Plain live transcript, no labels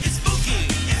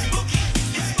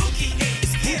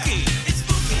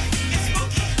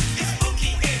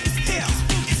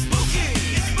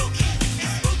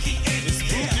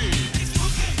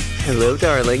Hello,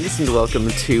 darlings, and welcome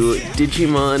to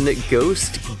Digimon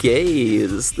Ghost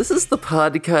Gaze. This is the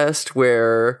podcast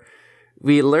where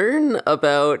we learn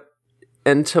about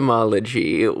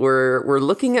entomology. We're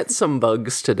looking at some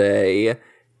bugs today,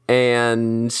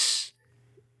 and,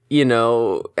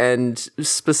 and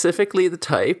specifically the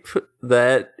type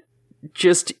that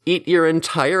just eat your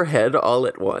entire head all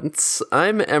at once.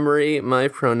 I'm Emery. My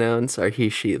pronouns are he,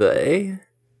 she, they.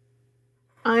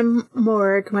 I'm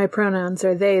Morg. My pronouns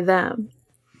are they, them.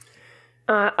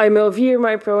 I'm Elvire.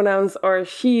 My pronouns are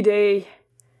she, they.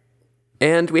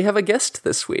 And we have a guest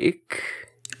this week.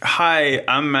 Hi,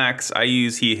 I'm Max. I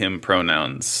use he, him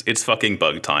pronouns. It's fucking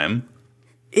bug time.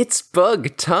 It's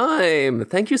bug time.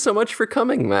 Thank you so much for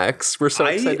coming, Max. We're so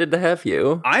excited to have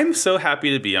you. I'm so happy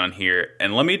to be on here.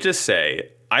 And let me just say,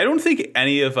 I don't think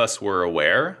any of us were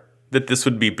aware that this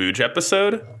would be Booge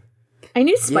episode. I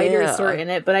knew spiders were in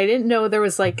it, but I didn't know there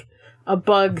was like a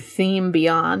bug theme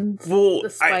beyond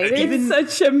the spiders. It's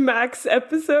such a Max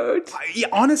episode.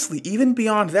 Honestly, even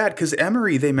beyond that, because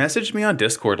Emery, they messaged me on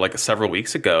Discord like several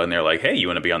weeks ago, and they're like, "Hey, you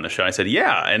want to be on the show?" I said,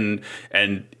 "Yeah," and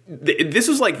this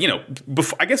was like,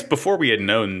 I guess before we had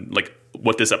known like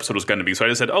what this episode was going to be, so I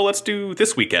just said, "Oh, let's do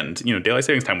this weekend, daylight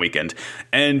savings time weekend,"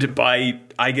 and by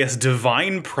I guess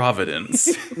divine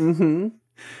providence. Mm-hmm.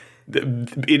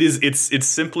 It's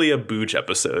simply a Booge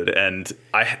episode, and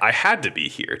I had to be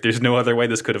here. There's no other way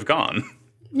this could have gone.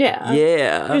 Yeah.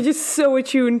 You're just so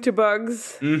attuned to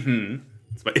bugs. Mm-hmm.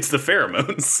 It's the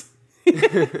pheromones.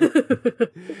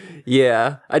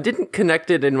 Yeah, I didn't connect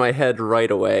it in my head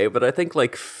right away, but I think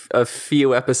like a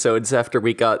few days after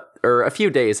we got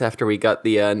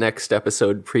the next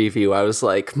episode preview, I was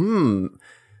like,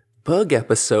 bug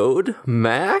episode,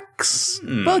 Max?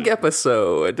 Bug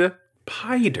episode.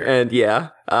 Pider. And yeah,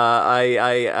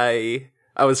 I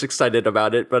was excited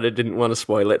about it, but I didn't want to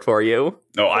spoil it for you.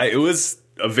 No, it was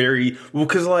a very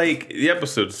because like the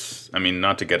episode's. I mean,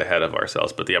 not to get ahead of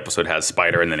ourselves, but the episode has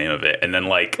spider in the name of it, and then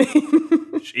like I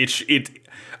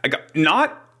got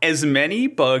not as many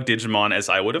bug Digimon as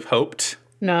I would have hoped.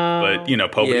 No, but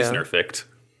Poby's nerfed.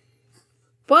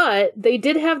 But they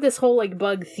did have this whole like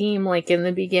bug theme like in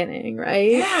the beginning,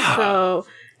 right? Yeah. So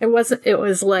it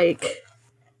was like.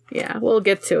 Yeah, we'll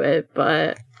get to it,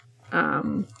 but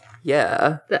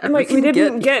yeah, we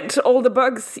didn't get all the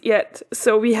bugs yet,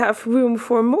 so we have room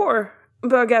for more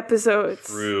bug episodes.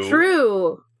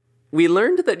 True. We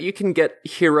learned that you can get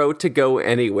Hiro to go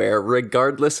anywhere,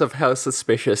 regardless of how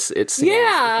suspicious it seems.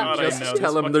 Yeah, just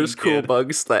tell him there's cool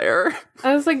bugs there.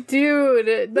 I was like,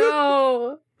 dude,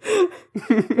 no.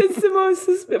 It's the most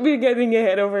we're getting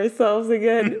ahead of ourselves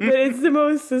again, but it's the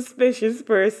most suspicious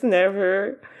person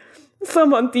ever.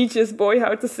 Someone teaches boy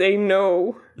how to say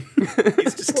no.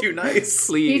 He's just too nice.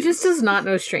 Please. He just does not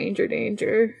know stranger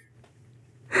danger.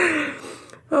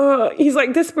 He's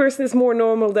like, this person is more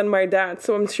normal than my dad,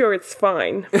 so I'm sure it's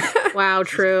fine. Wow,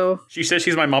 true. She says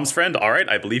she's my mom's friend. All right,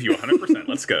 I believe you 100%.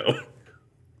 Let's go.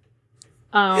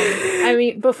 I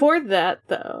mean, before that,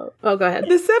 though... Oh, go ahead.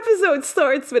 This episode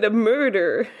starts with a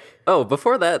murder. Oh,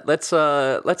 before that, let's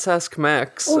ask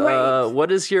Max.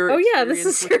 What is your this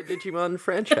is with the Digimon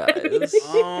franchise?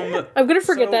 I'm gonna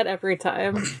forget that every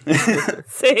time.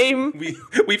 Same.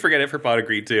 We forget it for Pod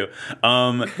Agreed too.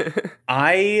 I've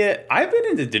been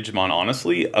into Digimon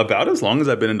honestly about as long as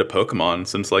I've been into Pokemon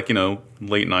since late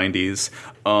 90s.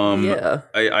 Yeah.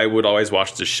 I would always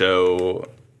watch the show.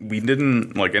 We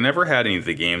didn't I never had any of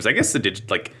the games. I guess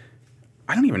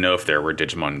I don't even know if there were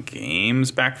Digimon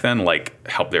games back then, there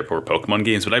were Pokemon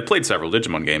games, but I played several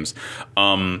Digimon games.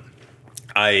 I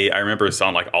remember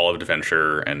Sonic like All of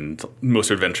Adventure and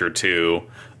most of Adventure 2.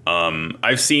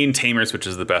 I've seen Tamers, which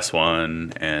is the best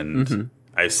one, and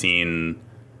I've seen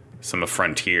some of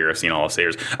Frontier. I've seen all of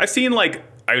Sayers. I've seen I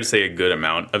would say a good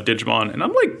amount of Digimon, and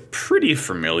I'm pretty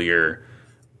familiar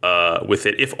with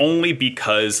it, if only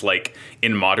because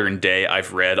in modern day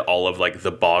I've read all of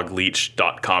the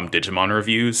bogleech.com Digimon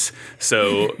reviews,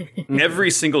 so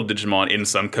every single Digimon in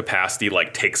some capacity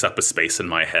takes up a space in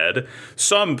my head,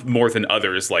 some more than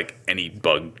others, like any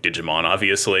bug Digimon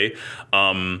obviously,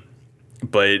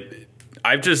 but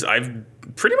I've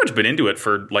pretty much been into it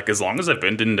for as long as I've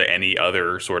been into any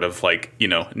other sort of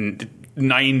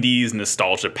 90s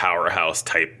nostalgia powerhouse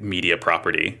type media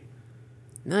property.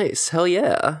 Nice, hell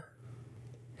yeah.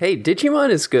 Hey, Digimon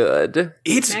is good.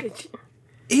 It's fucking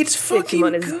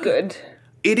Digimon is good.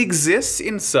 It exists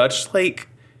in such because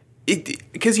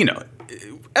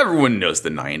everyone knows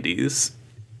the 90s.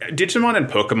 Digimon and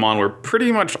Pokemon were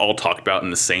pretty much all talked about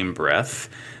in the same breath,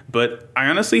 but I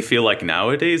honestly feel like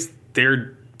nowadays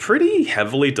they're pretty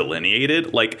heavily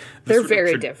delineated. Like they're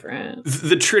very different.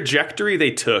 The trajectory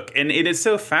they took, and it is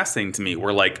so fascinating to me.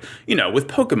 Where like, you know, with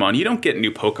Pokemon, you don't get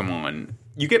new Pokemon.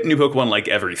 You get new Pokemon like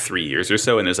every 3 years or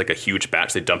so, and there's like a huge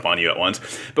batch they dump on you at once.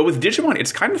 But with Digimon,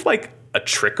 it's kind of like a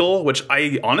trickle, which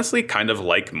I honestly kind of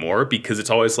like more because it's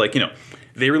always like, you know,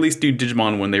 they release new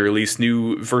Digimon when they release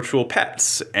new virtual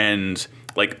pets, and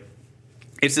like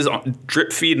it's this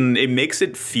drip feed, and it makes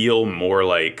it feel more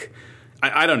like,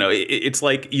 I don't know. It's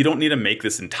like you don't need to make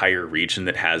this entire region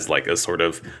that has like a sort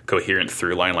of coherent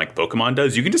through line like Pokemon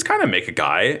does. You can just kind of make a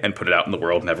guy and put it out in the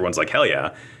world, and everyone's like, hell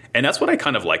yeah. And that's what I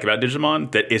kind of like about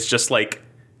Digimon, that it's just like,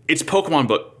 it's Pokemon,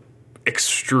 but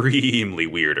extremely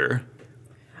weirder.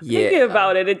 Yeah. Thinking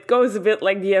about it, it goes a bit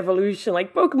like the evolution,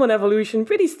 like Pokemon evolution,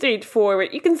 pretty straightforward.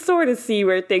 You can sort of see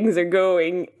where things are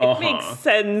going. It makes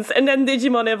sense. And then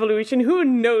Digimon evolution, who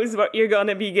knows what you're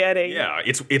gonna be getting? Yeah,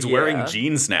 it's wearing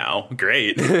jeans now.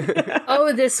 Great.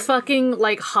 Oh, this fucking,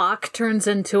 like, hawk turns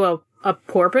into a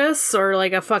porpoise or,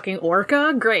 like, a fucking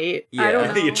orca? Great. Yeah. I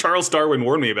don't know. Yeah, Charles Darwin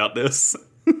warned me about this.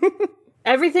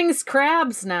 Everything's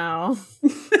crabs now.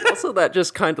 Also, that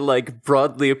just kind of like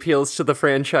broadly appeals to the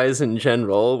franchise in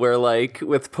general, where like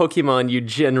with Pokemon, you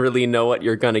generally know what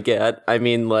you're gonna get. I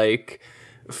mean, like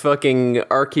fucking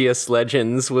Arceus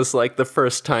Legends was like the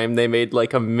first time they made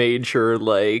like a major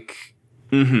like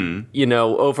you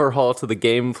know, overhaul to the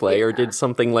gameplay or did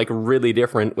something like really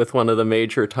different with one of the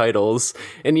major titles.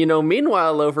 And you know,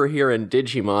 meanwhile over here in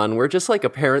Digimon, we're just like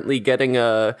apparently getting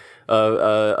a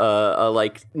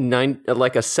like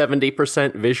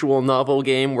 70% visual novel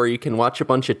game where you can watch a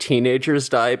bunch of teenagers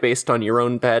die based on your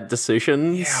own bad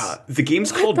decisions. Yeah, the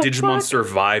game's called Digimon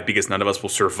Survive because none of us will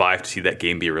survive to see that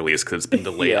game be released because it's been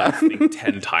delayed, I think,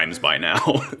 10 times by now.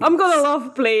 I'm gonna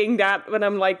love playing that when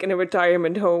I'm like in a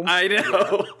retirement home. I know.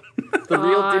 The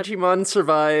real Digimon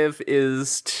Survive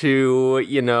is to,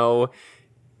 you know,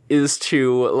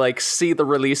 like see the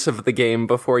release of the game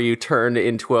before you turn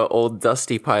into an old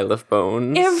dusty pile of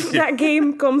bones. If that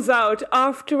game comes out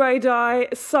after I die,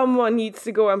 someone needs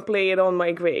to go and play it on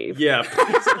my grave. Yeah,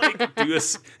 please,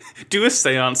 like, do a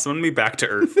seance, summon me back to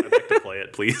Earth. I'd like to play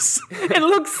it, please. It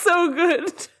looks so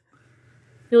good.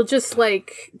 You'll just,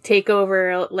 like, take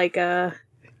over, like, a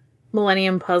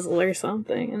Millennium Puzzle or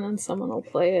something, and then someone will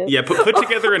play it. Yeah, put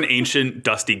together an ancient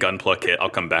dusty Gunpla kit. I'll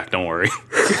come back, don't worry.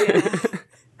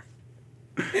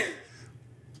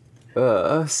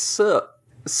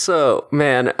 So,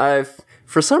 man,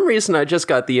 for some reason I just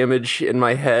got the image in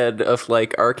my head of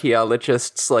like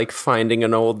archaeologists like finding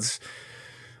an old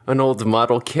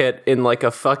model kit in like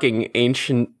a fucking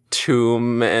ancient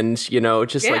tomb and, you know,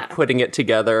 just like putting it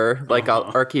together like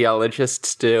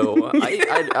archaeologists do.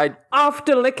 I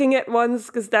After licking it once,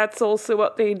 because that's also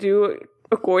what they do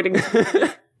according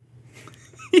to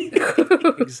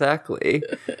Exactly.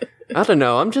 I don't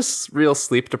know, I'm just real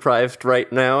sleep deprived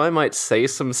right now. I might say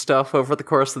some stuff over the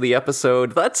course of the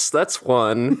episode. That's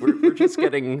one. We're just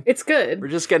getting It's good. We're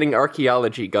just getting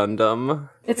archaeology Gundam.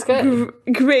 It's good.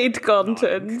 great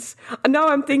content. And now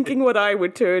I'm thinking what I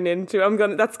would turn into.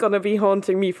 That's gonna be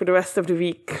haunting me for the rest of the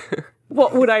week.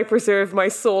 What would I preserve my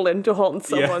soul in to haunt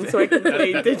someone so I can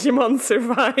play Digimon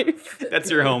Survive? That's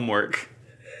your homework.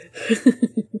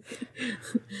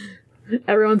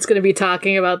 Everyone's going to be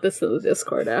talking about this in the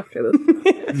Discord after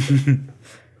this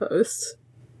post.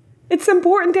 It's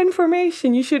important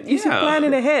information. You should plan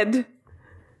it ahead.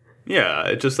 Yeah,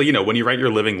 it's just like, you know, when you write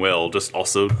your living will, just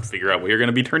also figure out what you're going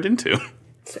to be turned into.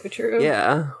 So true.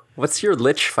 Yeah. What's your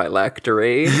lich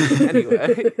phylactery?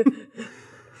 Anyway.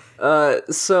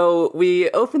 So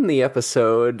we open the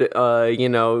episode, you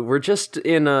know, we're just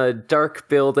in a dark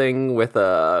building with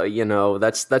a, you know,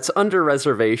 that's under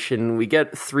reservation. We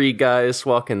get 3 guys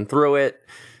walking through it.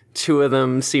 2 of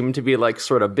them seem to be like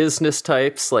sort of business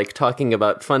types, like talking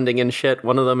about funding and shit.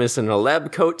 One of them is in a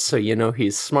lab coat, so you know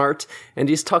he's smart. And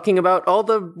he's talking about all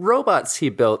the robots he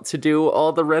built to do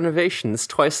all the renovations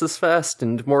twice as fast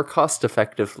and more cost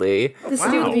effectively. This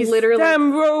dude literally...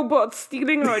 Damn robots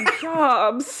stealing our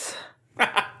jobs.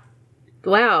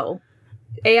 Wow.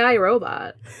 AI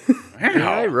robot.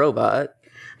 AI robot.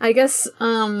 I guess,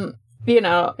 you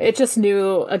know, it just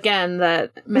knew, again,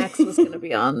 that Max was going to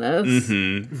be on this.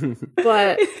 Mm-hmm.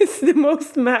 But... It's the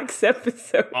most Max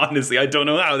episode. Honestly, I don't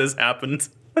know how this happened.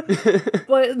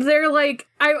 But they're like,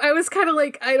 I was kind of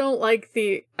like, I don't like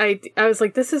the, I was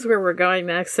like, this is where we're going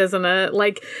next, isn't it?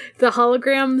 Like, the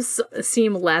holograms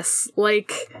seem less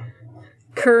like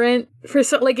current for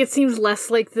so, like, it seems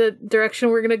less like the direction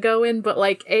we're gonna go in, but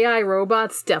like AI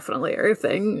robots definitely are a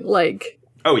thing. Like,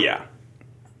 oh yeah.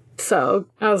 So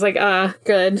I was like,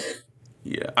 good.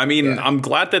 Yeah, I mean, I'm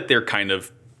glad that they're kind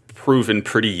of proven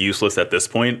pretty useless at this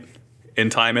point in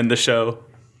time in the show.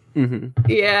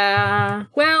 Yeah.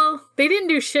 Well, they didn't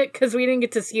do shit because we didn't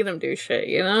get to see them do shit,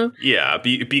 you know? Yeah,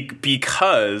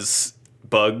 because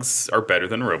bugs are better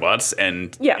than robots,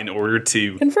 and in order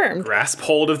to Confirmed. grasp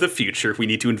hold of the future, we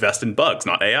need to invest in bugs,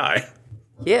 not AI.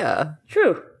 Yeah.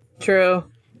 True. True.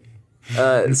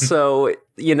 So,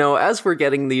 you know, as we're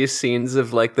getting these scenes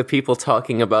of, like, the people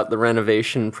talking about the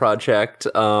renovation project,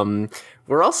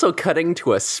 we're also cutting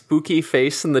to a spooky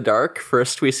face in the dark.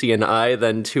 First we see an eye,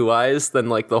 then two eyes, then,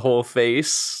 like, the whole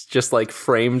face just, like,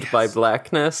 framed by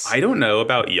blackness. I don't know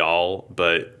about y'all,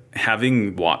 but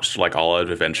having watched, like, all of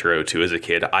Adventure 02 as a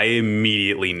kid, I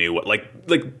immediately knew what,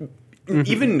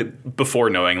 even before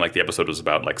knowing, like, the episode was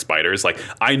about, like, spiders, like,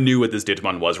 I knew what this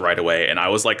Digimon was right away, and I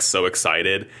was, like, so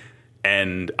excited.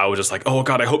 And I was just like, oh,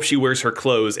 God, I hope she wears her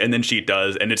clothes. And then she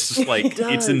does. And it's just like,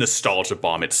 it's a nostalgia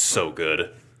bomb. It's so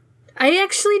good. I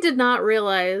actually did not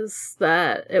realize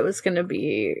that it was going to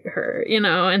be her, you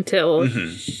know, until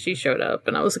she showed up.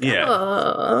 And I was like,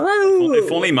 oh.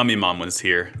 If only Mummy Mom was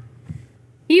here.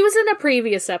 He was in a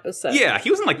previous episode. Yeah, he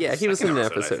was in, like, he was in an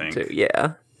episode I too. think.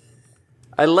 Yeah.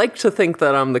 I like to think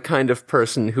that I'm the kind of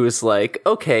person who's like,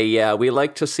 okay, yeah, we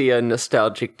like to see a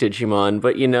nostalgic Digimon,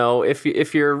 but, you know, if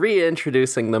you're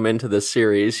reintroducing them into the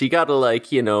series, you gotta,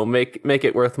 like, you know, make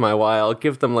it worth my while,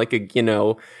 give them, like, a,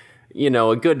 you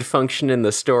know, a good function in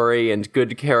the story and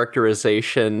good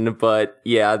characterization, but,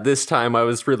 yeah, this time I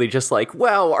was really just like,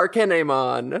 wow,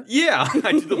 Arcanemon! Yeah,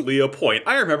 I did the Leah point.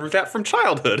 I remember that from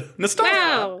childhood.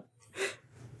 Nostalgia.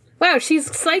 Wow,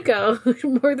 she's psycho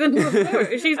more than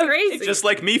before. She's crazy. Just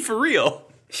like me for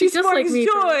real. She just like sparks me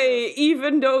for joy,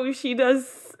 even though she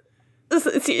does.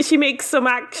 She makes some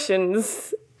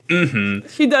actions.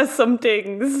 She does some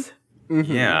things.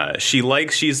 Yeah, she's a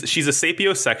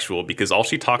sapiosexual because all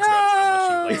she talks about is how much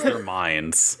she likes their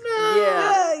minds.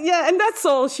 Yeah, and that's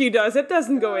all she does. It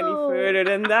doesn't go any further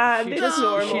than that. It's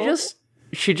normal.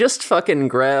 She just fucking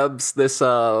grabs this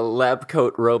lab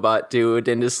coat robot dude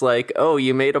and is like, oh,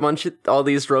 you made all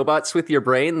these robots with your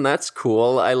brain? That's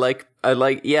cool. I like,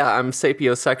 yeah, I'm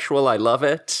sapiosexual. I love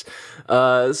it.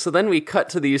 So then we cut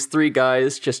to these three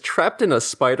guys just trapped in a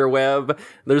spider web.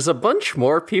 There's a bunch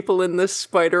more people in this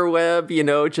spider web, you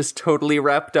know, just totally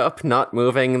wrapped up, not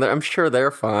moving. I'm sure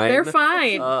they're fine. They're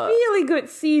fine. Really good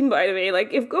scene, by the way.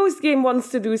 Like, if Ghost Game wants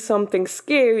to do something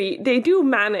scary, they do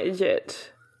manage it.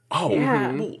 Oh,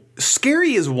 well,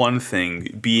 scary is one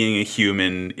thing, being a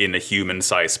human in a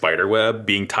human-sized spider web,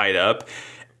 being tied up,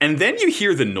 and then you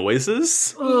hear the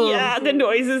noises. Yeah, the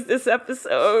noises this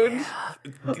episode.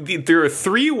 There are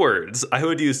three words I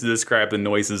would use to describe the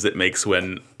noises it makes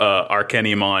when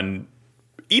Arcanemon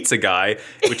eats a guy,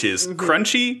 which is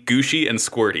crunchy, gooshy, and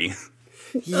squirty.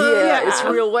 Yeah, it's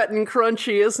real wet and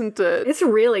crunchy, isn't it? It's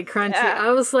really crunchy. Yeah.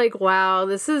 I was like, wow,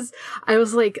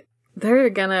 they're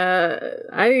gonna,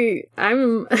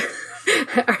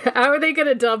 how are they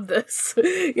gonna dub this?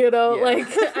 You know, like,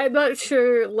 I'm not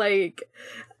sure, like,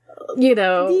 you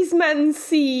know. These men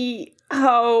see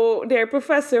how their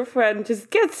professor friend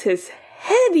just gets his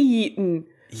head eaten.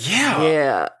 Yeah.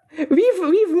 Yeah.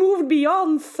 We've moved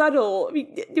beyond subtle.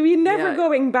 We're never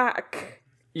going back.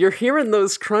 You're hearing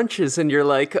those crunches and you're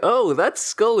like, oh, that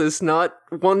skull is not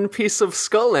one piece of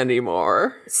skull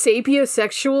anymore.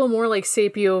 Sapiosexual, more like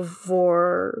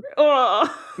sapiovore.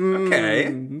 Oh,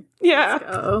 Okay. yeah.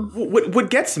 What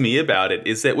gets me about it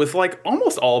is that with, like,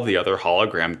 almost all of the other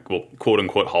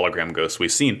quote-unquote hologram ghosts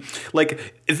we've seen,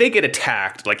 like, they get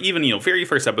attacked. Like, even, you know, very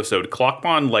first episode,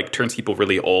 Clockmon, like, turns people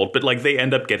really old, but, like, they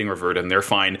end up getting reverted and they're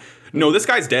fine. No, this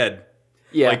guy's dead.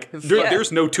 Yeah. Like,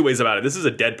 there's no two ways about it. This is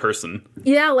a dead person.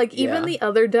 Yeah, like, even the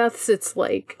other deaths, it's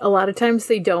like, a lot of times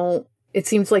they don't, it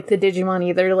seems like the Digimon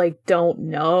either, like, don't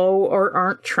know or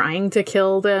aren't trying to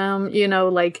kill them, you know,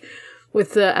 like,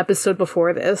 with the episode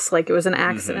before this, like, it was an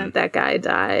accident, that guy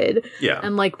died. Yeah.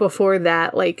 And, like, before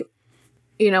that, like,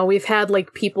 you know, we've had,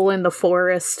 like, people in the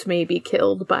forest maybe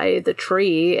killed by the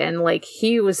tree, and, like,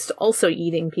 he was also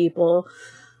eating people,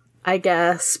 I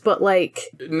guess, but, like...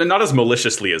 Not as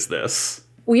maliciously as this.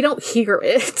 We don't hear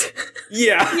it.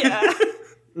 Yeah. Yeah.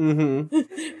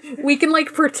 We can,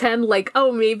 like, pretend, like,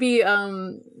 oh, maybe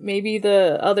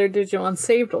the other Digimon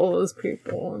saved all those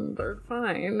people, and they're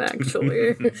fine,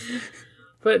 actually.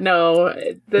 But no,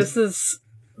 this is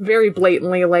very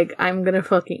blatantly, like, I'm gonna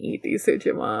fucking eat these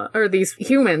Digimon, or these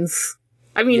humans.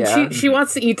 I mean, she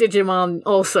wants to eat Digimon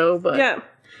also, but... Yeah.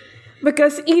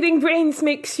 Because eating brains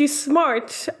makes you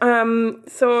smart.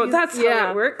 So that's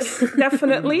how it works.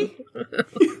 Definitely.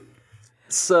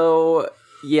 So,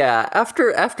 yeah,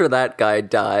 after that guy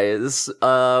dies,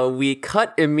 we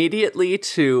cut immediately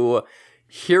to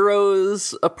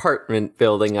Hiro's apartment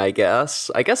building, I guess.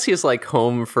 I guess he's like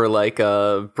home for like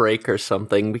a break or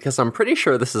something, because I'm pretty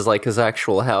sure this is like his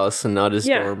actual house and not his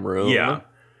dorm room. Yeah.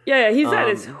 Yeah, he's at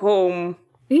his home.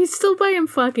 He's still by him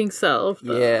fucking self.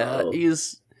 Though. Yeah,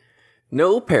 he's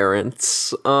no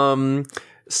parents.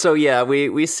 So yeah,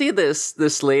 we see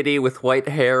this lady with white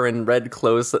hair and red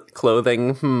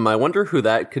clothing. I wonder who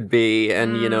that could be.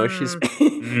 And you know, she's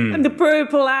And the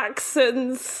purple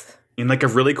accents. In like a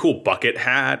really cool bucket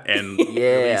hat and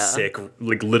really sick,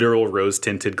 like literal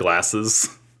rose-tinted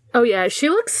glasses. Oh yeah, she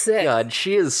looks sick. God,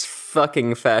 she is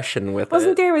fucking fashion with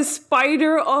Wasn't it. there a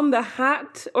spider on the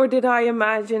hat, or did I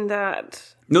imagine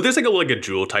that? No, there's like a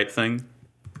jewel type thing.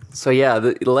 So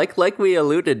yeah, like we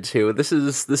alluded to, this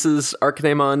is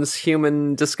Arcanemon's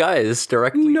human disguise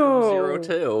directly from Zero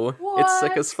 2. It's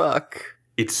sick as fuck.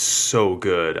 It's so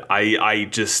good. I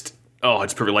just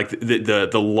it's perfect. Like the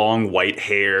long white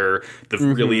hair, the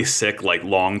really sick like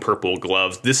long purple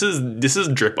gloves. This is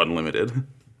drip unlimited.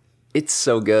 It's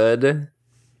so good.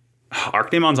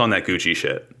 Arcanemon's on that Gucci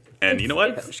shit. And you know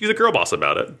what? She's a girl boss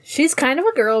about it. She's kind of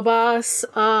a girl boss.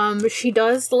 She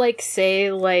does like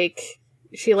say like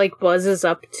she like buzzes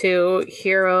up to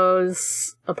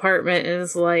Hiro's apartment and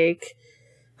is like,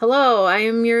 "Hello, I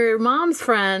am your mom's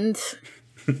friend.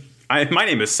 My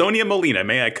name is Sonia Molina.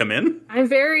 May I come in?" I'm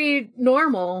very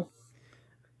normal.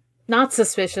 Not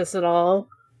suspicious at all.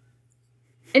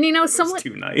 And you know, someone It's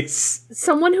too nice.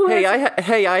 who Hey,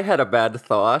 has I had a bad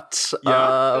thought.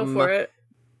 Yeah. go for it.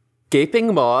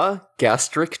 Gaping maw,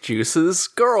 gastric juices,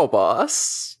 girl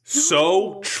boss.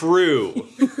 So true.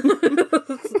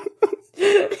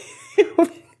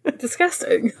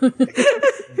 Disgusting.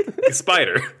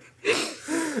 Spider.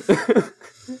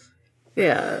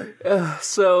 Yeah.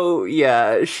 So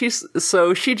yeah, she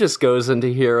just goes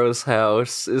into Hiro's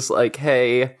house, is like,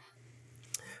 "Hey,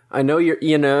 I know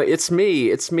it's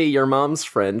me, your mom's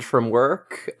friend from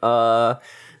work.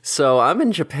 So I'm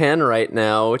in Japan right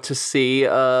now to see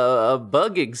a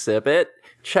bug exhibit.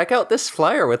 Check out this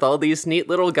flyer with all these neat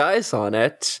little guys on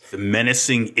it." The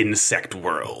menacing insect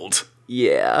world.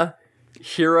 Yeah.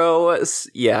 Hiro,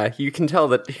 yeah, you can tell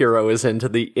that Hiro is into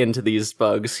these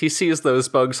bugs. He sees those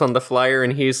bugs on the flyer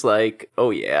and he's like,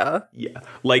 "Oh yeah." Yeah.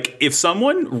 Like if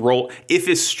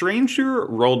a stranger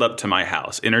rolled up to my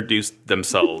house, introduced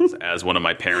themselves as one of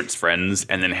my parents' friends,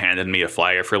 and then handed me a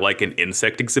flyer for like an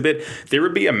insect exhibit, there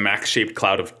would be a Max-shaped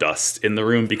cloud of dust in the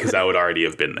room because I would already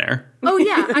have been there. Oh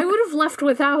yeah, I would have left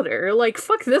without her. Like,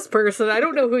 fuck this person. I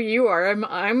don't know who you are.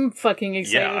 I'm fucking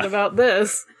excited about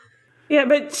this. Yeah,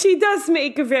 but she does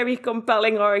make a very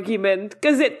compelling argument,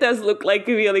 because it does look like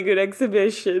a really good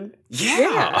exhibition.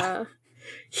 Yeah.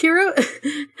 Hiro,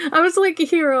 I was like,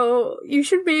 Hiro, you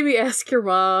should maybe ask your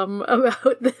mom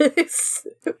about this,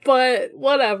 but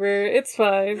whatever, it's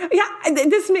fine. Yeah,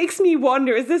 this makes me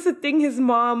wonder, is this a thing his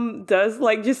mom does?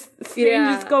 Like, just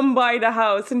strangers come by the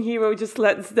house and Hiro just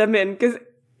lets them in? Because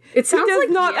it sounds he does like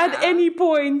not at any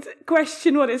point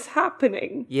question what is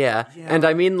happening. Yeah. And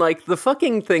I mean, like, the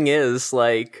fucking thing is,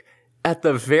 like, at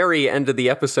the very end of the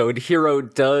episode, Hiro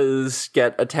does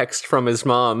get a text from his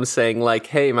mom saying, like,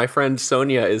 "Hey, my friend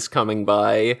Sonia is coming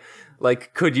by.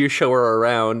 Like, could you show her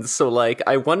around?" So, like,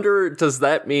 I wonder, does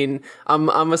that mean...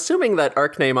 I'm assuming that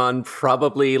Arcanemon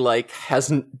probably, like,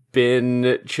 hasn't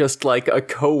been just, like, a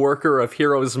co-worker of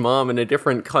Hiro's mom in a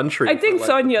different country. I think for, like,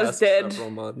 Sonia's the past dead. several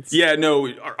months. Yeah, no,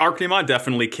 Arcanemon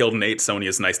definitely killed and ate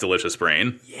Sonia's nice, delicious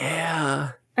brain.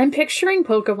 Yeah. I'm picturing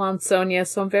Pokemon Sonia,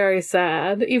 so I'm very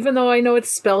sad. Even though I know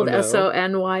it's spelled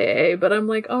Sonya, but I'm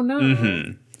like, oh no.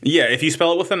 Mm-hmm. Yeah, if you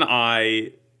spell it with an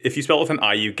I,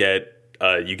 you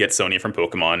get Sonia from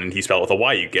Pokemon, and if you spell it with a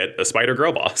Y, you get a Spider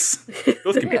Girl boss.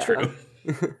 Both can be true.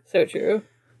 So true.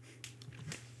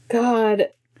 God,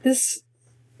 this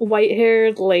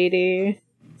white-haired lady,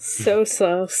 so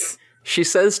sus. She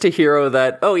says to Hiro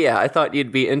that, "Oh yeah, I thought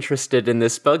you'd be interested in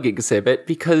this bug exhibit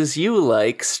because you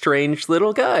like strange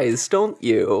little guys, don't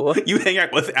you?" You hang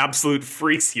out with absolute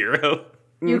freaks, Hiro.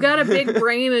 You got a big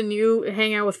brain and you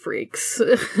hang out with freaks.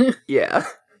 Yeah.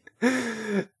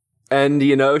 And,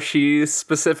 you know, she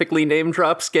specifically name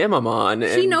drops Gamamon.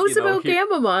 She and, knows you know, about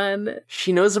Gamamon.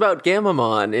 She knows about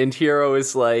Gamamon, and Hiro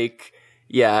is like...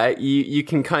 Yeah, you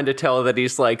can kind of tell that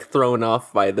he's, like, thrown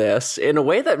off by this in a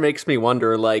way that makes me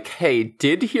wonder, like, hey,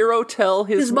 did Hiro tell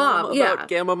his mom about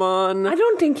Gamamon? I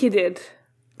don't think he did.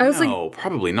 I was No,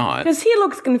 probably not. Because he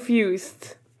looks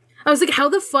confused. I was like, how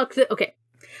the fuck okay,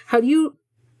 how do you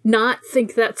not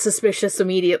think that's suspicious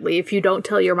immediately if you don't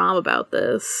tell your mom about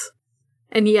this?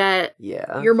 And yet,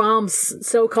 your mom's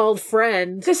so-called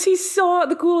friend... Because he saw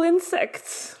the cool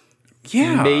insects.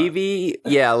 Yeah. maybe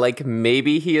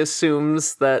he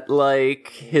assumes that, like,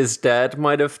 his dad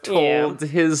might have told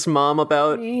his mom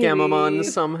about Gamamon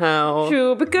somehow.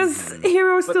 True, because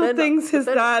Hiro still then- thinks his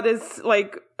dad is,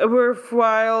 like,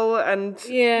 worthwhile and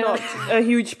not a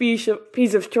huge piece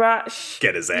of trash.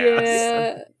 Get his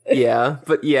ass.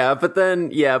 But then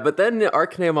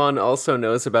Arcanamon also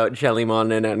knows about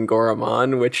Jellymon and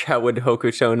Angoramon, which how would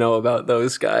Hokuto know about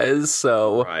those guys?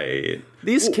 So Right.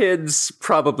 these kids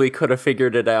probably could have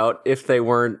figured it out if they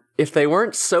weren't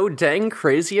so dang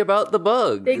crazy about the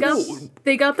bug. They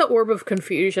got the Orb of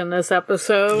Confusion this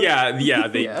episode. Yeah,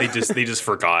 they just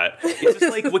forgot. It's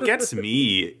just like what gets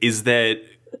me is that,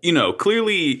 you know,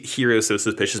 clearly Hiro's so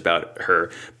suspicious about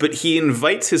her, but he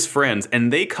invites his friends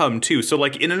and they come too. So,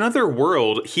 like, in another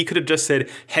world, he could have just said,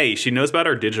 hey, she knows about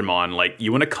our Digimon. Like, you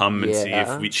want to come and see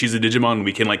if she's a Digimon and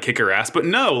we can, like, kick her ass? But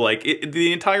no, like,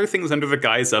 the entire thing is under the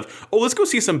guise of, oh, let's go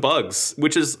see some bugs,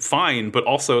 which is fine. But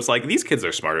also, it's like, these kids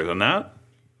are smarter than that.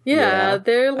 Yeah,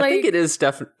 they're like... I think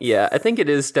it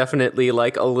is definitely,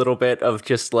 like, a little bit of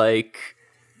just, like...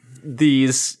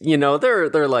 These, you know,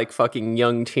 they're like fucking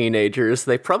young teenagers.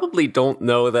 They probably don't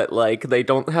know that, like, they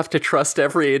don't have to trust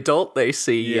every adult they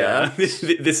see. Yeah.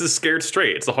 This is scared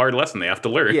straight. It's a hard lesson they have to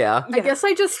learn. Yeah. I guess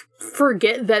I just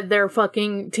forget that they're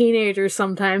fucking teenagers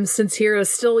sometimes, since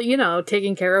Hiro's still, you know,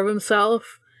 taking care of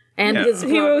himself. And his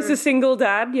brother. Hiro's a single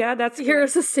dad. Yeah, that's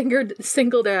Hiro's a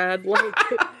single dad. Like,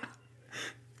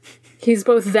 he's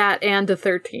both that and a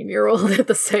 13-year-old at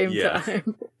the same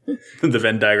time. The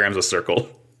Venn diagram's a circle.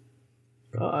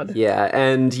 God. Yeah,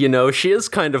 and, you know, she is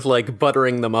kind of, like,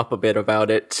 buttering them up a bit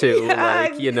about it, too. Yeah.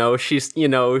 Like, you know, she's, you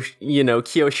know,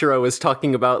 Kyoshiro is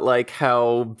talking about, like,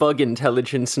 how bug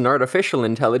intelligence and artificial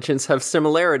intelligence have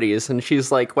similarities, and she's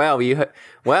like, wow,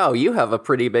 you have a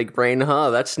pretty big brain, huh?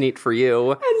 That's neat for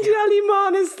you. And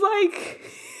Jellymon is like...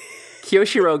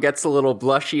 Kyoshiro gets a little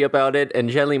blushy about it, and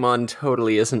Jellymon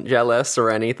totally isn't jealous or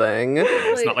anything.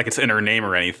 It's not like it's in her name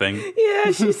or anything.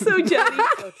 Yeah, she's so jelly.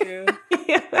 So true.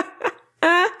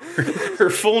 Her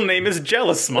full name is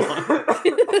Jealousmon.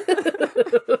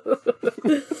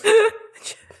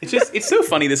 It's so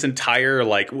funny, this entire,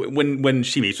 like, when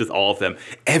she meets with all of them,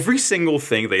 every single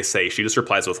thing they say, she just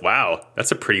replies with, wow,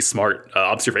 that's a pretty smart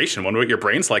observation. Wonder what your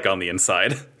brain's like on the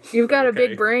inside. You've got a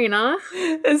big brain, huh?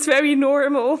 It's very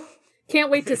normal. Can't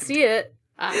wait to see it.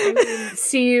 I mean,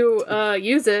 see you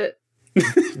use it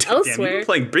elsewhere. Damn, you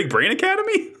playing Big Brain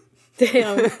Academy?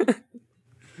 Damn.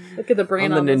 Look at the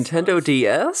brain On the this Nintendo one.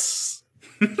 DS?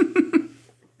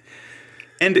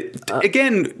 And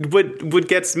again, what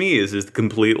gets me is the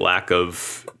complete lack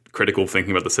of critical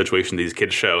thinking about the situation these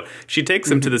kids show. She takes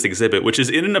them to this exhibit, which is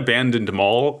in an abandoned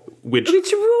mall, which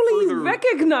Wooly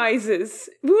recognizes.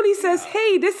 Wooly says,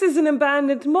 hey, this is an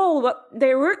abandoned mall, but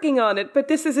they're working on it, but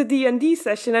this is a D&D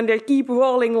session, and they keep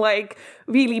rolling, like,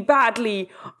 really badly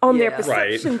on their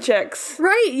perception checks.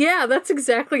 Right, yeah, that's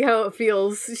exactly how it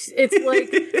feels. It's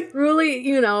like, really,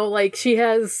 you know, like, she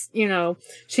has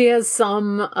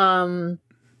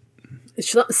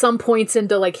some points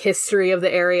into, like, history of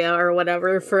the area or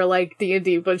whatever for, like,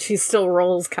 D&D, but she still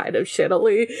rolls kind of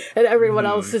shittily, and everyone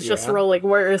else is just rolling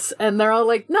worse, and they're all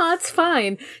like, no, it's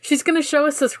fine. She's gonna show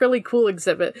us this really cool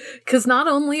exhibit, because not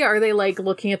only are they, like,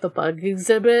 looking at the bug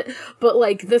exhibit, but,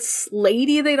 like, this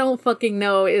lady they don't fucking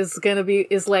know is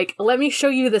like, let me show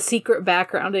you the secret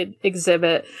background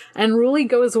exhibit, and Ruli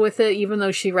goes with it, even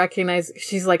though she recognizes,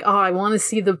 she's like, oh, I want to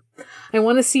see the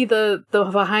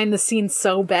behind the scenes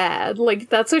so bad. Like,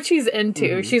 that's what she's into.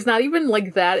 Mm-hmm. She's not even,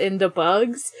 like, that into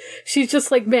bugs. She's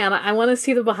just like, man, I want to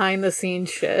see the behind the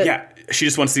scenes shit. Yeah, she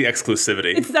just wants the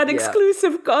exclusivity. It's that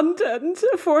exclusive content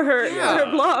for her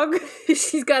blog.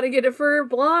 She's got to get it for her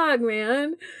blog,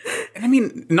 man. And I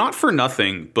mean, not for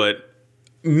nothing, but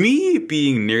me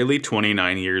being nearly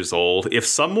 29 years old, if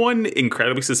someone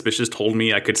incredibly suspicious told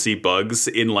me I could see bugs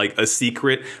in, like, a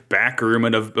secret back room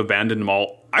in an abandoned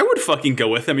mall, I would fucking go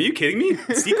with them. Are you kidding me?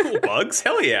 See cool bugs?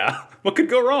 Hell yeah. What could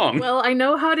go wrong? Well, I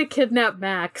know how to kidnap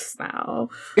Max now.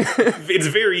 It's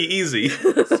very easy.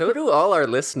 So do all our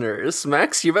listeners.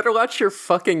 Max, you better watch your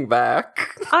fucking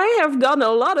back. I have done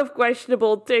a lot of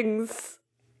questionable things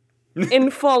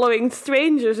in following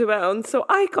strangers around, so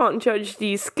I can't judge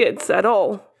these kids at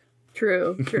all.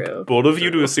 True. Bold of you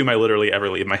to assume I literally ever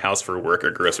leave my house for work or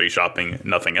grocery shopping,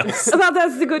 nothing else. Well,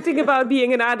 that's the good thing about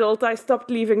being an adult. I stopped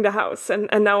leaving the house, and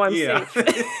now I'm safe.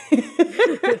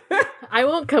 I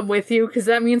won't come with you, because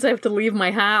that means I have to leave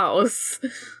my house.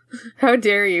 How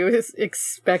dare you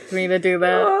expect me to do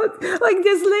that? Like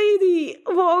this lady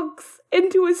walks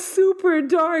into a super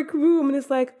dark room and is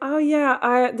like, oh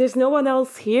yeah, there's no one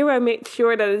else here. I made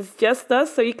sure that it's just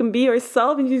us so you can be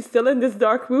yourself, and she's still in this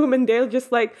dark room, and they're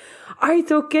just like, alright,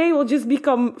 okay, we'll just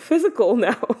become physical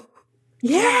now.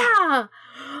 Yeah!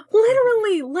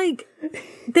 Literally, like,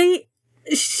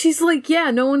 she's like,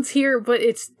 yeah, no one's here, but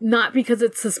it's not because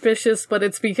it's suspicious, but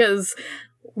it's because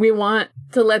we want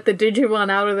to let the Digimon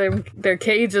out of their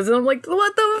cages. And I'm like,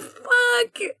 what the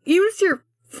fuck? Use your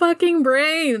fucking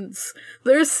brains.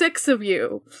 There's 6 of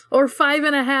you. Or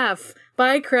 5.5.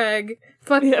 Bye, Craig.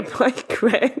 Fuck Yeah, bye,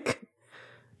 Craig.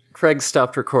 Craig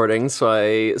stopped recording, so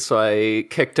I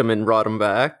kicked him and brought him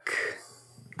back.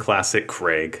 Classic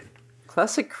Craig.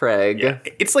 Classic Craig. Yeah,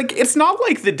 it's not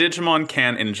like the Digimon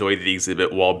can't enjoy the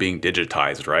exhibit while being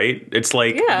digitized, right? It's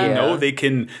like, Yeah.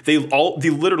 the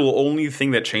literal only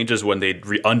thing that changes when they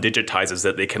undigitize is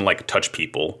that they can like touch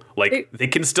people. Like they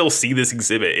can still see this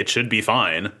exhibit. It should be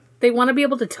fine. They want to be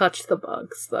able to touch the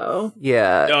bugs, though.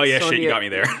 Yeah. Oh yeah, Sonia, shit, you got me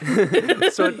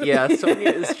there. Sonia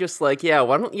is just like, yeah,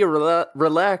 why don't you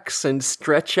relax and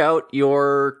stretch out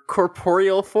your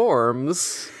corporeal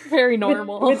forms? Very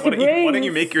normal. With the Why don't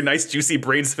you brains. make your nice juicy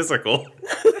brains physical?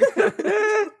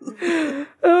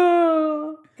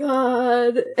 Oh.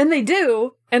 God. And they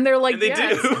do. And they're like, And they yeah,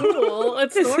 do. it's cool.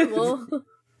 It's normal.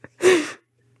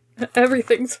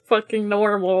 Everything's fucking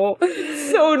normal.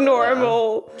 So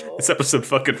normal. This episode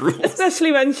fucking rules.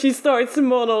 Especially when she starts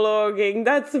monologuing.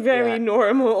 That's very Yeah.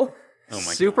 normal. Oh my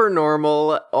Super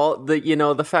normal. All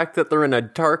the fact that they're in a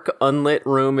dark, unlit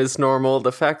room is normal.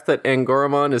 The fact that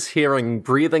Angoramon is hearing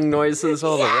breathing noises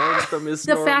all around them is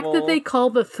The normal. fact that they call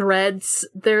the threads,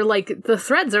 the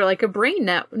threads are like a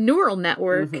neural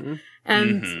network.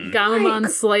 And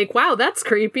Gamamon's like, wow, that's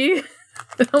creepy.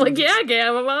 I'm like, yeah,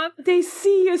 Gamamon. They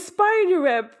see a spider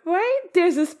web, right?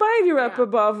 There's a spider web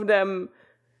above them.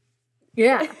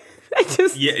 Yeah. I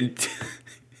just Yeah. and-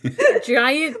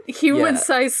 Giant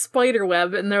human-sized spider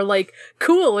web, and they're like,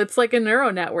 cool, it's like a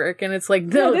neural network. And it's like,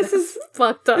 no, this this is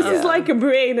fucked up. This is like a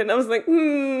brain, and I was like,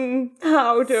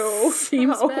 how do?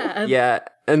 Seems How? bad. Yeah,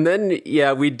 and then,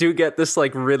 we do get this,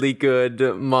 like, really good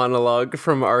monologue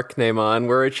from Arcnemon,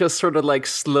 where it just sort of, like,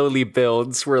 slowly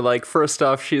builds, where, like, first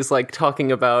off, she's, like,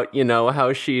 talking about,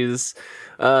 how she's,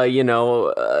 a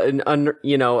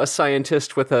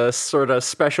scientist with a sort of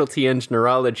specialty in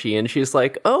neurology, and she's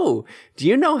like, oh, do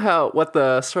you know what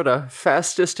the sort of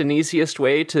fastest and easiest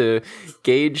way to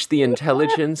gauge the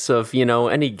intelligence of,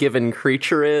 any given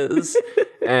creature is?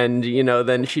 And,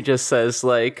 then she just says,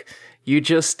 like, you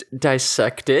just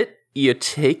dissect it, you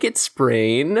take its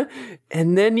brain,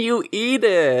 and then you eat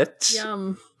it.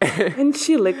 Yum. And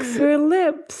she licks her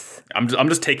lips. I'm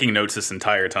just taking notes this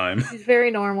entire time. She's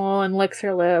very normal and licks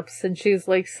her lips, and she's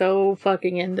like so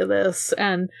fucking into this.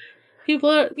 And people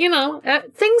are,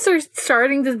 things are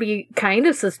starting to be kind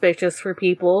of suspicious for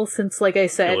people since, like I A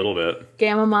said, little bit.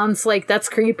 Gamamon's like, that's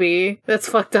creepy. That's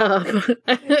fucked up.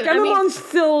 Gamamon's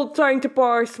still trying to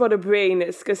parse what a brain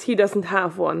is, because he doesn't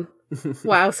have one.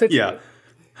 Wow, so Yeah.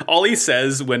 All he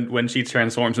says when she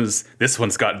transforms is, "This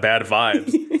one's got bad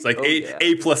vibes." It's like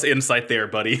A plus insight there,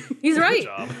 buddy. he's right. Good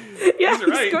job. Yeah, He's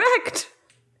right. he's correct.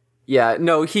 Yeah,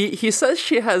 no, he says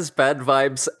she has bad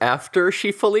vibes after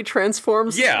she fully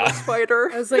transforms into Yeah. a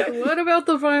spider. I was like, what about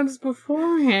the vibes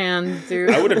beforehand, dude?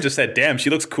 I would have just said, "Damn,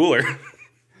 she looks cooler."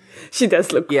 She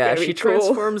does look Yeah, very she cool.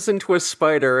 transforms into a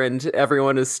spider, and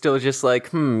everyone is still just like,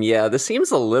 yeah, this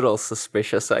seems a little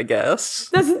suspicious, I guess.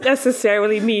 Doesn't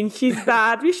necessarily mean she's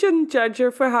bad. We shouldn't judge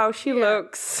her for how she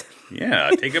looks. Yeah,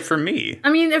 take it from me.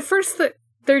 I mean, at first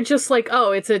they're just like,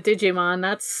 oh, it's a Digimon.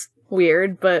 That's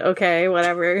weird, but okay,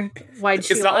 whatever. Why'd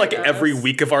she It's not like us? every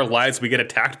week of our lives we get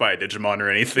attacked by a Digimon or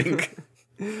anything.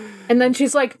 And then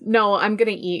she's like, no, I'm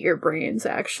gonna eat your brains,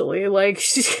 actually. Like,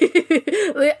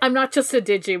 I'm not just a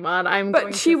Digimon. I'm But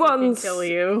going she to fucking wants- kill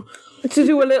you. To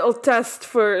do a little test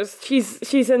first.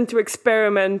 She's into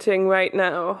experimenting right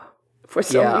now for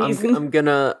some reason.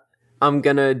 I'm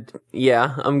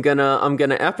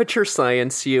gonna aperture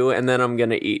science you, and then I'm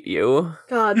gonna eat you.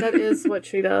 God, that is what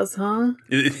she does, huh?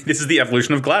 This is the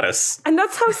evolution of Gladys. And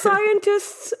that's how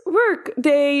scientists work.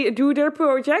 They do their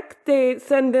project, they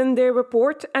send in their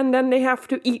report, and then they have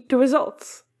to eat the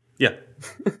results. Yeah,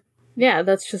 Yeah,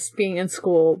 that's just being in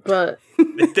school, but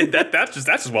that's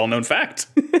just well-known fact.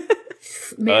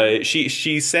 Man.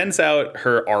 She sends out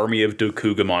her army of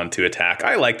Dokugamon to attack.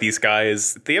 I like these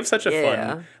guys. They have such a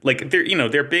fun, like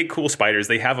they're big cool spiders.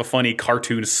 They have a funny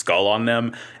cartoon skull on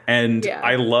them, and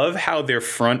I love how their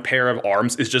front pair of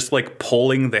arms is just like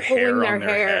pulling the hair on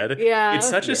their head. Yeah, it's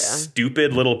such a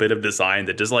stupid little bit of design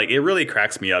that just like it really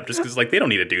cracks me up. Just because like they don't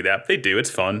need to do that. They do. It's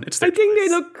fun. It's. I think they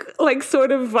look like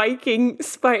sort of Viking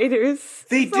spiders.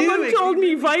 Someone told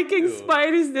me Viking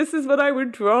spiders. This is what I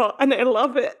would draw, and I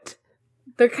love it.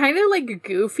 They're kind of like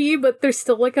goofy, but there's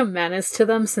still like a menace to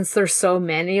them since there's so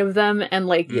many of them, and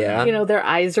like their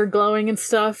eyes are glowing and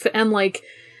stuff, and like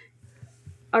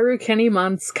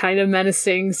Arukennimon's kind of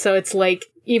menacing, so it's like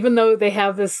even though they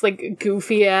have this like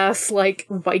goofy ass like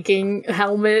Viking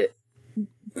helmet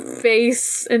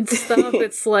face and stuff,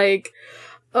 it's like,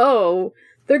 oh,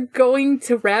 they're going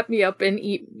to wrap me up and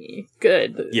eat me.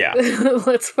 Good. Yeah.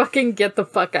 Let's fucking get the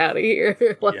fuck out of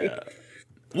here.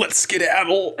 Let's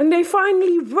skedaddle. And they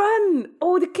finally run.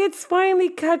 Oh, the kids finally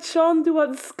catch on to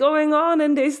what's going on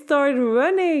and they start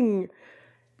running.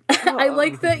 I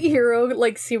like that Hiro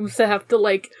like seems to have to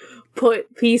like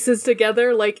put pieces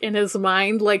together like in his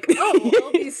mind, like, oh,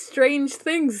 all these strange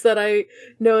things that I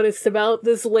noticed about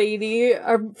this lady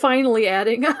are finally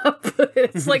adding up.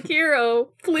 It's like, Hiro,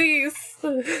 please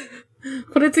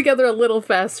put it together a little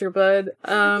faster, bud.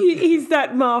 He's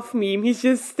that Moth meme. He's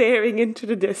just staring into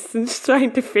the distance,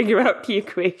 trying to figure out the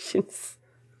equations.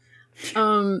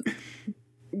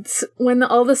 When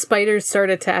all the spiders start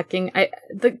attacking,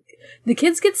 the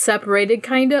kids get separated,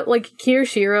 kind of like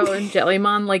Kirishiro and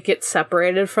Jellymon like get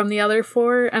separated from the other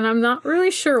four, and I'm not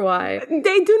really sure why.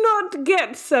 They do not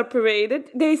get separated.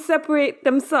 They separate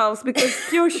themselves because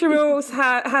Kirishiro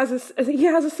has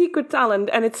a secret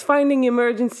talent, and it's finding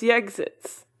emergency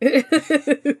exits.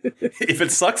 If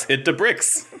it sucks, hit the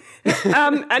bricks.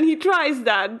 And he tries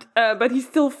that, but he's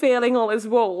still failing all his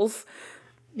rolls.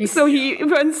 So he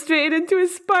runs straight into a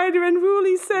spider, and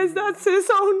Wooly says that's his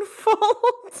own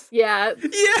fault. Yeah.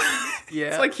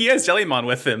 It's like he has Jellymon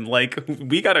with him. Like,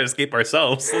 we gotta escape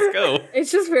ourselves. Let's go.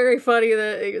 It's just very funny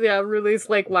that, Wooly's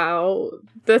like, wow,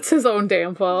 that's his own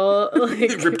damn fault.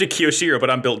 Like, Rip to Kiyoshiro,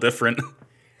 but I'm built different.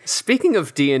 Speaking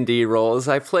of D&D roles,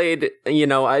 I played, I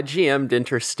GM'd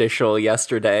Interstitial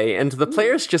yesterday, and the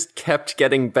players just kept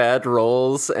getting bad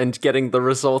rolls and getting the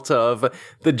result of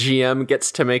the GM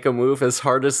gets to make a move as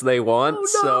hard as they want.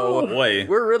 So boy.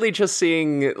 We're really just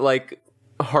seeing, like,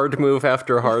 hard move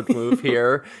after hard move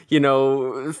here.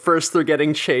 First they're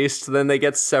getting chased, then they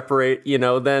get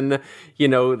then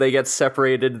they get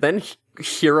separated, then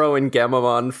Hiro and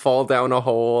Gammamon fall down a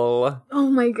hole. Oh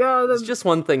my god. It's just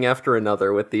one thing after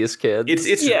another with these kids. It's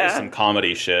really some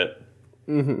comedy shit.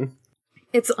 Mm-hmm.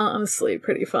 It's honestly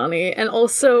pretty funny. And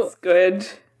also, it's good.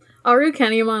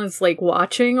 Arukennimon's is like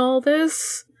watching all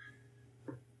this.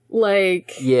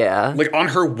 Like, like on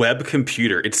her web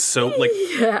computer. It's so like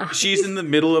she's in the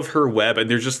middle of her web and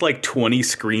there's just like 20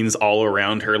 screens all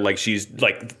around her, like she's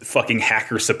like fucking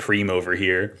hacker supreme over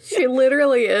here. She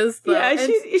literally is though. Yeah,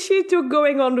 she took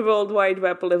going on the World Wide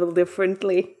Web a little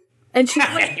differently. And she's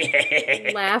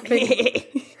like laughing.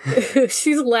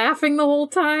 She's laughing the whole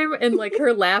time, and like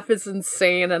her laugh is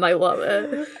insane, and I love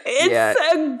it.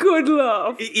 It's a good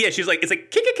laugh. Yeah, she's like, it's like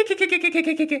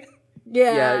kick.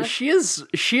 Yeah, she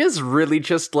is really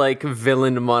just like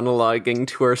villain monologuing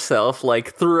to herself,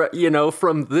 like through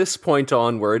from this point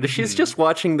onward. She's just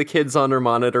watching the kids on her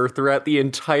monitor throughout the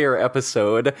entire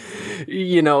episode.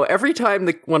 Every time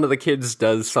one of the kids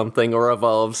does something or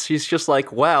evolves, she's just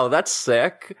like, "Wow, that's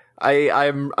sick. I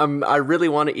really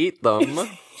want to eat them."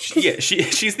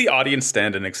 She's the audience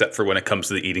stand-in except for when it comes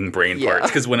to the eating brain parts.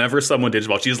 Because whenever someone did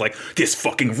well, she's like, "This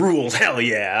fucking rules, hell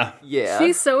yeah!" Yeah,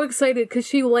 she's so excited because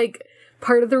she like.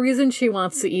 Part of the reason she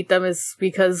wants to eat them is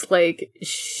because, like,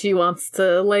 she wants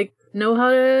to, like, know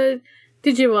how to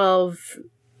digivolve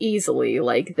easily,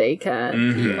 like they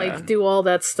can. Like, do all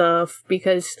that stuff,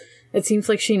 because it seems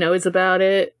like she knows about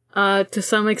it, to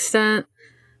some extent.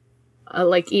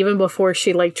 Like, even before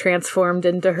she, like, transformed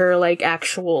into her, like,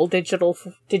 actual digital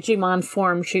Digimon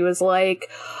form, she was like,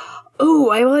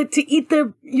 "Oh, I like to eat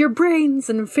your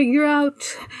brains and figure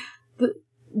out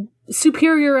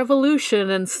superior evolution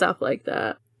and stuff like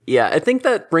that." Yeah, I think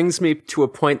that brings me to a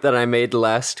point that I made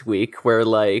last week where,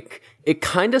 like, it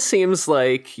kind of seems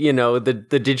like, the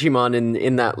Digimon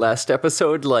in that last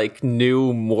episode, like,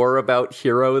 knew more about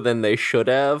Hiro than they should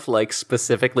have, like,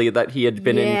 specifically that he had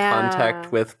been in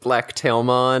contact with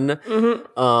Blacktailmon.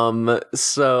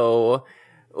 So,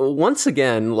 once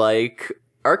again, like,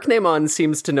 Arcnemon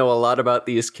seems to know a lot about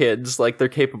these kids, like they're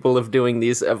capable of doing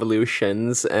these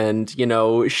evolutions, and,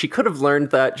 she could have learned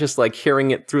that just, like,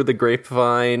 hearing it through the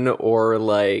grapevine, or,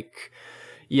 like,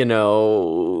 you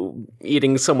know,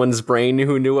 eating someone's brain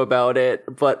who knew about it,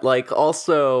 but like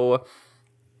also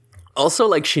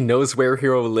like she knows where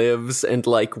Hiro lives and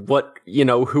like what, you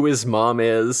know, who his mom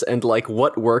is and like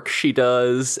what work she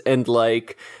does, and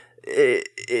like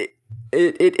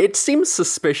it seems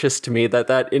suspicious to me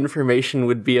that information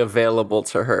would be available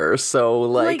to her. So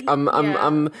like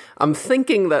I'm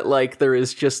thinking that like there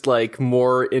is just like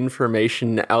more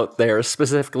information out there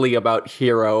specifically about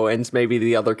Hiro and maybe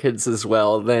the other kids as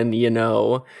well than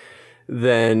would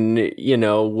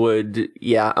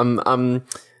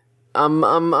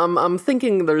I'm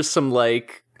thinking there's some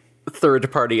like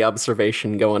third party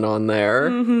observation going on there.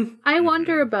 Mm-hmm. I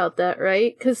wonder about that,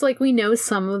 right? Because like we know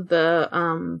some of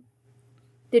the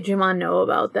Digimon know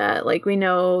about that. Like we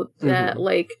know that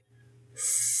like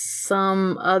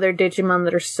some other Digimon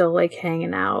that are still like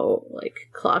hanging out, like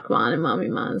Clockmon and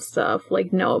Mummymon and stuff,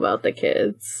 like know about the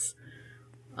kids.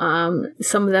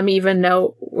 Some of them even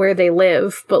know where they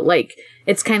live, but like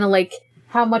it's kind of like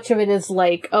how much of it is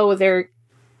like, oh, they're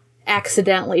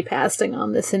accidentally passing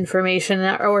on this information,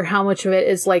 or how much of it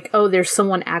is like, oh, there's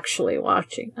someone actually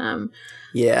watching them.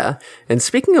 Yeah, and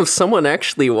speaking of someone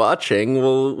actually watching,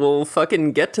 we'll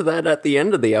fucking get to that at the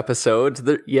end of the episode.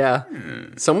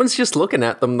 Someone's just looking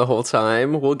at them the whole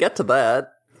time. We'll get to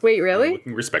that. Wait, really?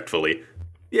 Looking respectfully.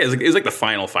 Yeah, it's like the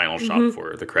final shot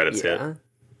before the credits hit.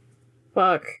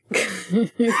 Fuck.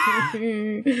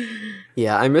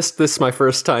 Yeah, I missed this my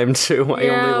first time too. What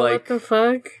the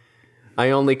fuck?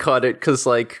 I only caught it because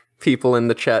like people in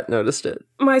the chat noticed it.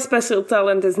 My special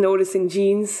talent is noticing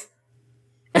genes.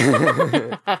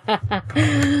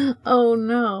 Oh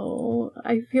no.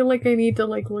 I feel like I need to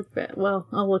like look back. Well,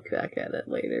 I'll look back at it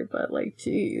later, but like,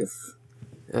 jeez.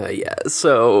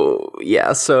 So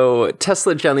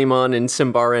Tesla Jellymon and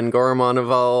Simbara and Goramon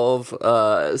evolve.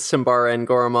 Simbara and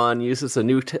Goramon uses a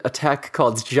new attack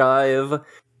called Jive.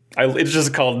 It's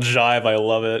just called Jive. I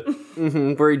love it.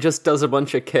 Where he just does a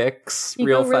bunch of kicks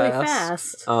real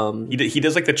fast. He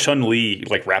does like the Chun-Li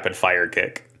like rapid fire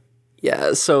kick.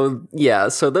 So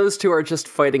those two are just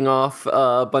fighting off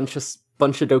a bunch of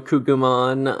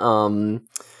Dokugumon.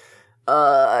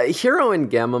 Hiro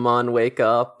and Gammamon wake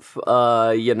up.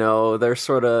 They're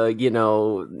sort of,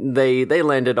 they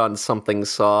landed on something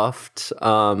soft.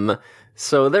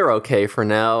 So they're okay for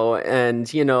now, and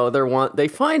they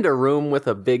find a room with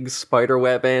a big spider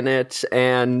web in it,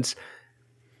 and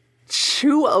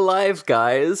 2 alive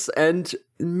guys, and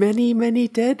many, many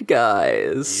dead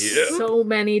guys. Yeah. So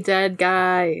many dead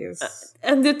guys.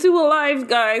 And the 2 alive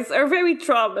guys are very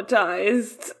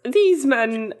traumatized. These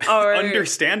men are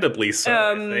understandably so,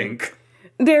 I think.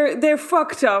 They're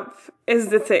fucked up is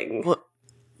the thing. Well,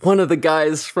 one of the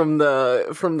guys from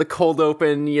the cold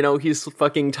open, he's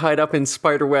fucking tied up in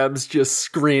spider webs, just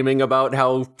screaming about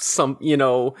how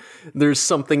there's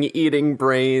something eating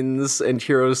brains, and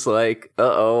Hiro's like,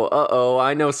 uh-oh,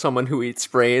 I know someone who eats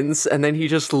brains, and then he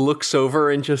just looks over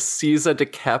and just sees a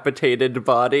decapitated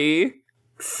body.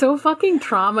 So fucking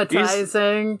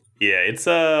traumatizing. It's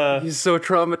He's so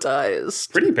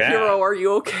traumatized. Pretty bad. Hiro, are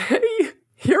you okay?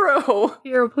 Hiro,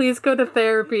 please go to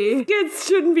therapy. Kids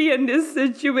shouldn't be in this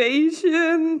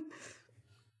situation.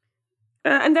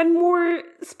 And then more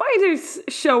spiders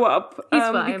show up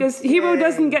because Hiro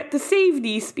doesn't get to save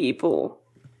these people.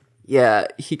 Yeah,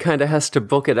 he kind of has to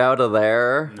book it out of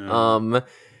there. No.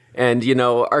 And,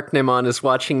 Arknemon is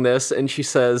watching this, and she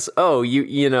says, oh,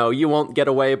 you won't get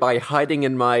away by hiding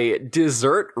in my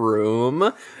dessert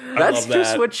room. That's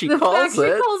just what she calls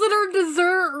it. She calls it her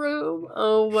dessert room.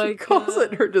 Oh my god. She calls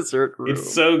it her dessert room.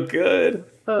 It's so good.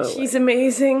 Oh, she's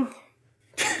amazing.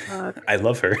 I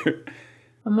love her.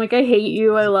 I'm like, I hate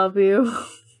you, I love you.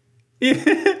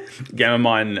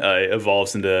 Gammamon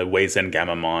evolves into Weizen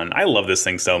Gammamon. I love this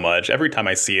thing so much. Every time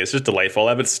I see it, it's just delightful.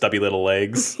 I have its stubby little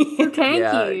legs. They're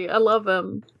tanky. Yeah. I love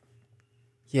him.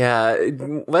 Yeah,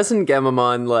 Weizen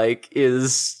Gammamon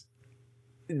is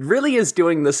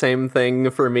doing the same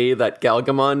thing for me that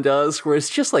Galgamon does, where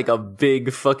it's just like a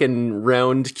big fucking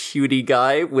round cutie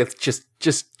guy with just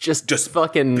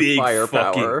fucking big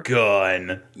firepower. Fucking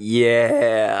gun.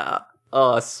 Yeah.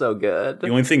 Oh, so good. The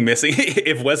only thing missing,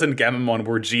 if Weizen Gammamon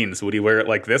wore jeans, would he wear it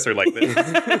like this or like this?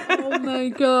 Oh my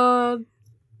god.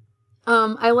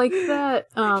 I like that.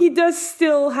 He does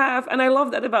still have, and I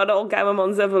love that about all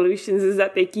Gammamon's evolutions, is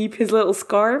that they keep his little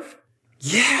scarf.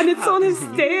 Yeah. And it's on his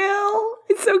tail.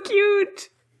 It's so cute.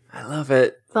 I love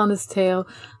it. It's on his tail.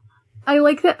 I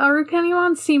like that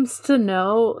Arukenimon seems to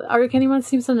know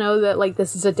that, like,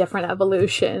 this is a different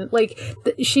evolution. Like,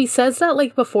 she says that,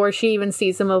 like, before she even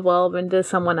sees him evolve into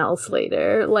someone else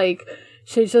later. Like,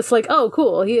 she's just like, oh,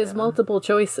 cool, he has multiple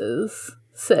choices.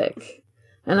 Sick.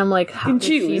 And I'm like, how did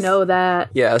she know that?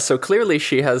 Yeah, so clearly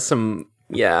she has some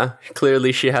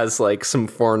like some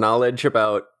foreknowledge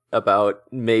about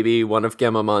maybe one of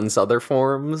Gamamon's other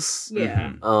forms.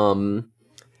 Yeah.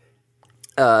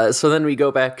 So then we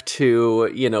go back to,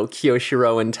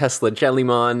 Kyoshiro and Tesla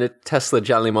Jellymon. Tesla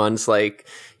Jellymon's like,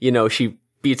 she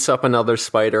beats up another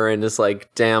spider and is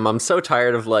like, damn, I'm so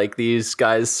tired of like these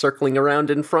guys circling around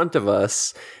in front of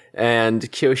us. And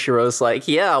Kyoshiro's like,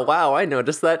 yeah, wow, I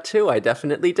noticed that too. I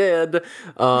definitely did.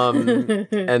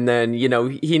 And then,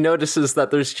 he notices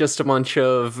that there's just a bunch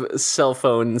of cell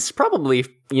phones, probably,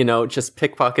 just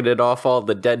pickpocketed off all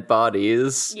the dead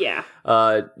bodies. Yeah.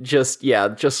 Just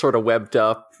sort of webbed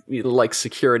up, like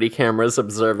security cameras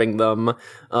observing them.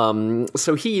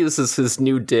 So he uses his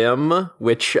new DIM,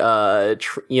 which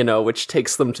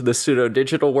takes them to the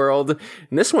pseudo-digital world.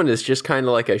 And this one is just kind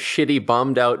of like a shitty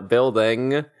bombed out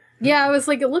building. Yeah, I was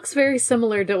like, it looks very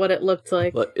similar to what it looked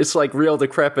like. It's like real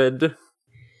decrepit.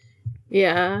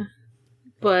 Yeah.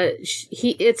 But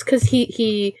it's because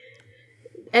he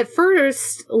at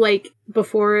first, like,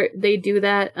 before they do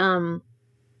that,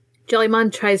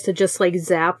 Jellymon tries to just, like,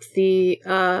 zap the,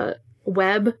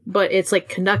 web, but it's, like,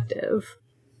 conductive.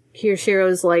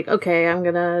 Kyoshiro's like, okay, I'm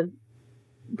gonna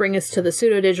bring us to the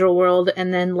pseudo-digital world,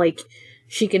 and then, like,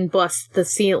 she can bust the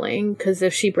ceiling, because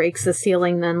if she breaks the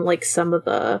ceiling, then, like, some of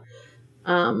the,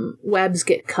 webs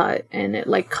get cut, and it,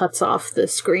 like, cuts off the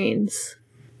screens.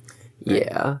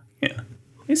 Yeah. Yeah.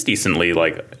 It's decently,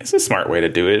 like, it's a smart way to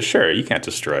do it. Sure, you can't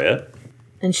destroy it.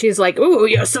 And she's like, ooh,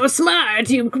 you're so smart,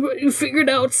 you figured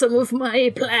out some of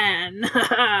my plan,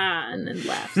 and then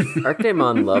laughs.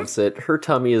 Arcdaemon loves it. Her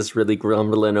tummy is really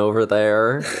grumbling over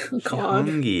there. God,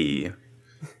 Hungry.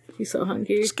 she's so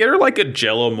hungry. Just get her like a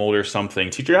Jello mold or something.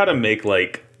 Teach her how to make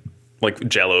like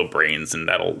Jello brains, and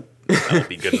that'll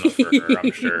be good enough for her,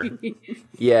 I'm sure.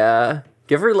 Yeah.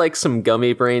 Give her like some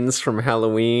gummy brains from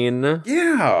Halloween.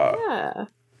 Yeah.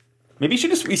 Maybe she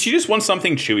just wants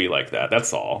something chewy like that.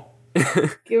 That's all.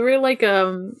 Give her like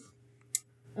a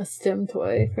stim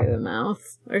toy for the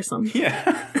mouth or something.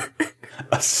 Yeah.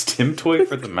 A stim toy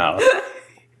for the mouth.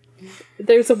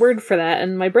 There's a word for that,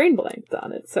 and my brain blanked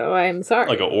on it, so I'm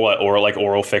sorry. Like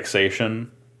oral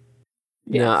fixation.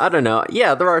 Yes. No, I don't know.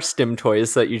 Yeah, there are stim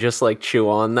toys that you just like chew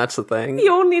on. That's the thing. The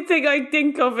only thing I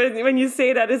think of it when you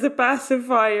say that is a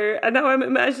pacifier, and now I'm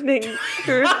imagining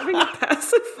her having a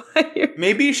pacifier.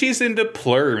 Maybe she's into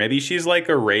Plur. Maybe she's like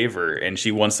a raver, and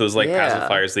she wants those like Yeah.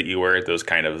 pacifiers that you wear at those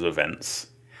kind of events.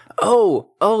 Oh,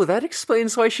 that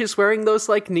explains why she's wearing those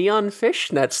like neon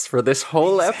fishnets for this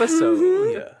whole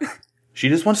episode. Yeah. She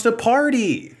just wants to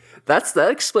party. That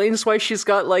explains why she's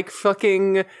got like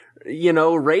fucking,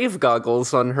 rave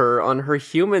goggles on her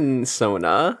human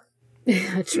Sona.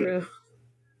 Yeah, true.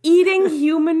 Eating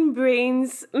human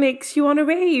brains makes you want to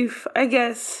rave, I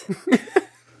guess.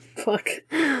 Fuck.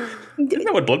 Isn't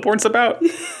that what Bloodborne's about?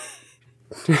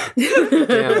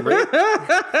 Damn,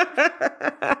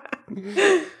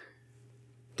 right?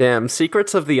 Damn,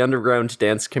 secrets of the underground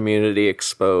dance community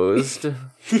exposed.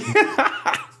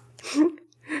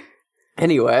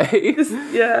 Anyway.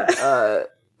 Yeah.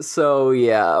 So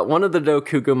yeah, one of the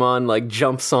Dokugumon like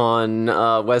jumps on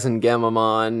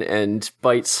Wezengamamon and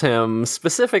bites him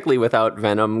specifically without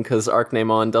venom because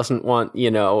Arcdaemon doesn't want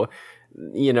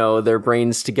their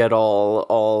brains to get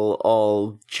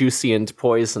all juicy and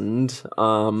poisoned.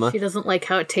 She doesn't like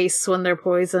how it tastes when they're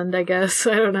poisoned, I guess.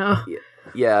 I don't know.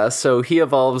 Yeah, so he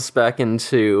de-evolves back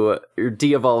into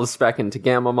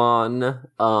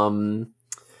Gamamon.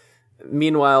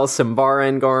 Meanwhile,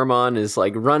 Simbara Gormon is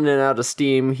like running out of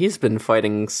steam. He's been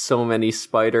fighting so many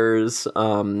spiders.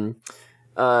 So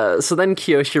then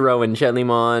Kyoshiro and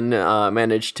Jellymon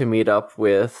manage to meet up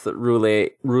with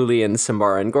Ruli and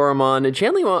Simbara and Gormon.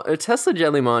 Tesla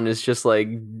Jellymon is just like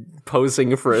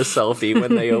posing for a selfie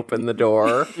when they open the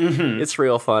door. Mm-hmm. It's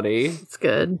real funny. It's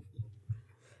good.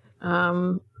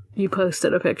 You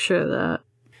posted a picture of that.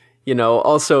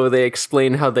 Also they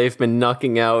explain how they've been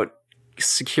knocking out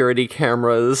security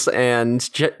cameras, and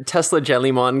Tesla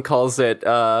Jellymon calls it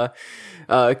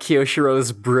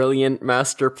Kyoshiro's brilliant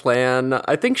master plan.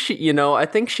 I think she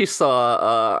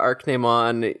saw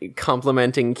Arcdaemon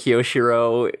complimenting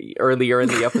Kyoshiro earlier in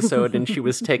the episode, and she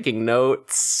was taking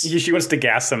notes. She wants to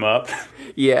gas him up.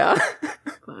 Yeah.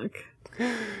 Fuck.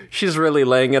 She's really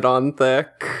laying it on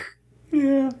thick.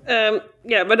 Yeah,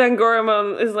 but then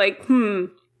Gormon is like,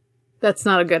 That's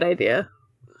not a good idea.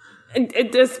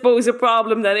 It does pose a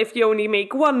problem that if you only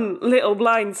make one little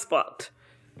blind spot.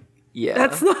 Yeah.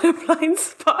 That's not a blind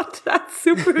spot. That's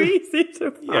super easy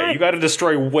to find. Yeah, you got to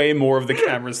destroy way more of the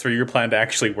cameras for your plan to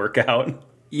actually work out.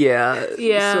 Yeah.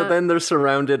 Yeah. So then they're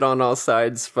surrounded on all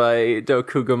sides by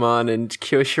Dokugamon, and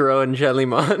Kyoshiro and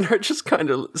Jellymon are just kind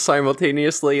of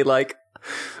simultaneously like,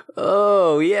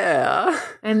 oh, yeah.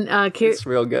 And It's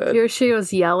real good.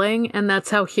 Kirishio's yelling, and that's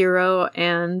how Hiro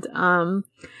and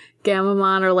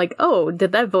Gamamon are like, oh,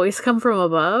 did that voice come from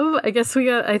above? I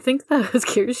think that was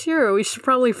Kirishiro. We should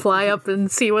probably fly up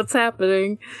and see what's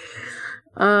happening.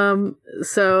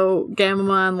 So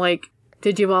Gamamon, like,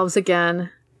 digivolves again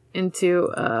into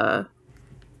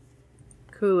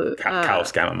Kulu.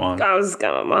 Chaos Gamamon. Chaos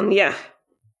Gamamon, yeah.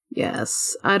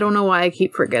 Yes. I don't know why I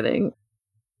keep forgetting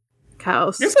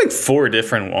Chaos. There's like 4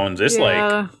 different ones. It's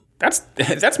Yeah. like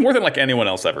that's more than like anyone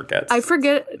else ever gets. I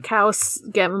forget Chaos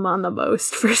Gamamon the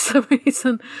most for some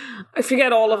reason. I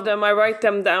forget all of them. I write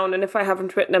them down, and if I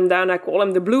haven't written them down, I call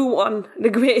him the blue one, the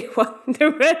grey one,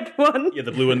 the red one. Yeah,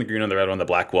 the blue one, the green one, the red one, the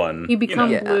black one. He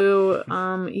becomes Yeah. blue.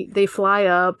 They fly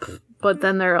up, but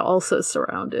then they're also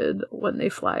surrounded when they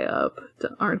fly up,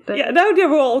 aren't they? Yeah, now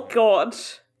they're all God.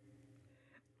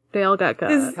 They all got got.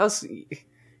 Chaos,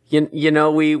 you know,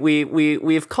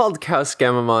 we've called Chaos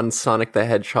Gamamon Sonic the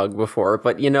Hedgehog before,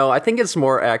 but I think it's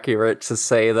more accurate to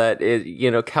say that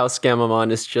Chaos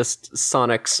Gamamon is just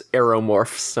Sonic's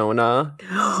Aeromorph Sona.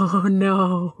 Oh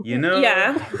no.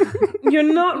 Yeah, you're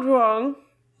not wrong.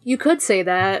 You could say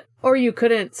that, or you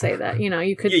couldn't say that.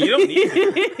 You could. Yeah, you don't need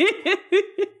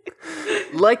it.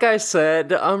 Like I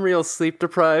said, I'm real sleep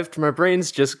deprived. My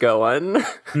brain's just going.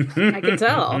 I can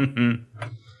tell.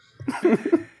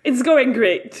 It's going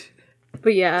great.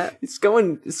 But yeah, It's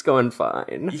going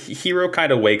fine. Hero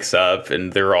kind of wakes up,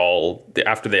 and they're all,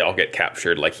 after they all get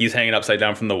captured, like he's hanging upside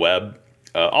down from the web.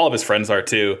 All of his friends are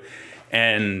too.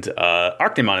 And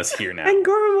Arcnemon is here now. And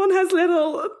Goromon has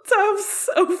little tufts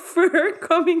of fur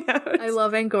coming out. I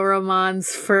love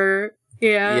Angoromon's fur.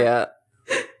 Yeah, Yeah.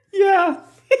 Yeah.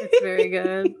 it's very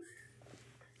good.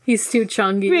 He's too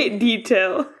chungy. Great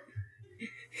detail.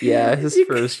 Yeah, his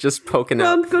fur's just poking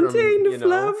out. Can't contain the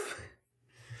fluff.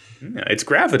 Yeah, it's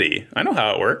gravity. I know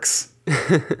how it works.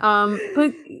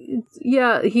 But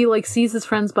yeah, he like sees his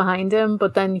friends behind him,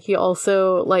 but then he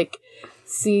also like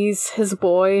sees his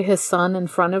boy, his son, in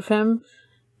front of him,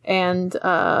 and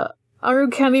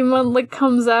Arukenimon like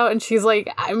comes out, and she's like,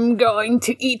 "I'm going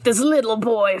to eat this little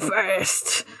boy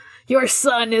first. Your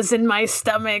son is in my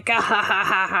stomach." Ah, ha ha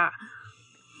ha ha.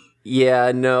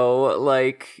 Yeah, no,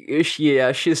 like,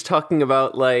 she's talking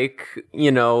about, like, she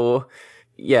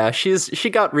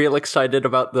got real excited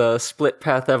about the split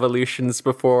path evolutions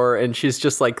before, and she's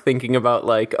just, like, thinking about,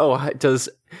 like, oh, does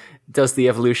the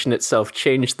evolution itself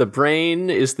change the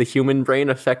brain? Is the human brain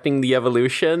affecting the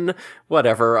evolution?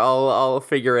 Whatever, I'll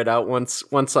figure it out once,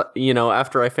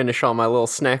 after I finish all my little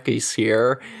snackies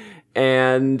here.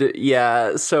 And,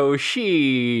 yeah, so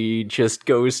she just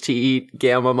goes to eat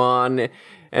Gamamon,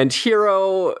 and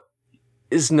Hiro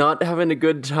is not having a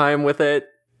good time with it.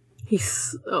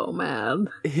 He's so mad.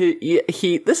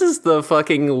 This is the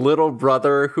fucking little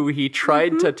brother who he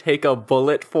tried to take a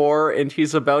bullet for, and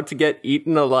he's about to get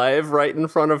eaten alive right in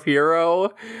front of Hiro.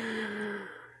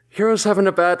 Hiro's having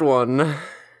a bad one.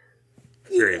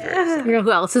 Very, very sad. You know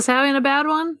who else is having a bad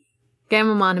one?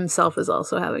 Gamamon himself is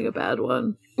also having a bad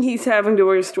one. He's having the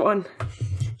worst one.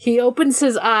 He opens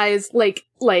his eyes like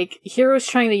Hiro's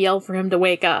trying to yell for him to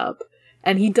wake up.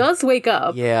 And he does wake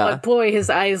up. Yeah. But boy, his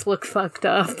eyes look fucked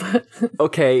up.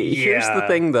 Okay, here's the Yeah.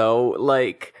 thing though,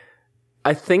 like,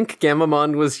 I think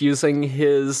Gamamon was using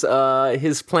his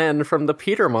plan from the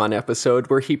Petermon episode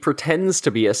where he pretends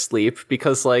to be asleep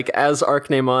because, like, as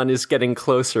Arcnemon is getting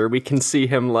closer, we can see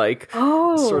him, like,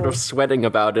 sort of sweating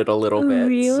about it a little bit.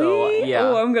 Really? So, yeah.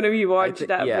 Oh, I'm gonna rewatch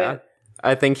that bit.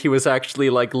 I think he was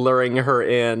actually, like, luring her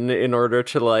in order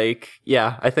to, like,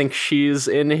 I think she's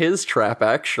in his trap,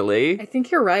 actually. I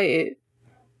think you're right.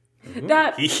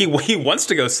 That He wants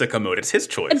to go sicko mode. It's his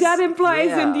choice. that implies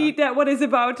Yeah. indeed that what is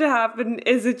about to happen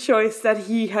is a choice that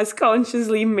he has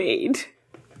consciously made.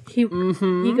 He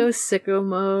goes sicko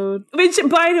mode. Which,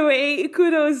 by the way,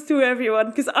 kudos to everyone,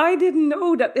 because I didn't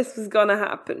know that this was gonna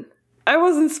happen. I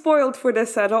wasn't spoiled for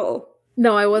this at all.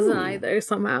 No, I wasn't either,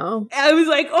 somehow. I was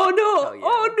like, oh no,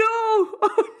 oh no,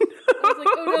 oh I was like,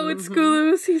 oh no, it's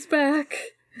Gulus, he's back.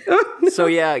 So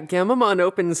yeah, Gamamon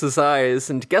opens his eyes,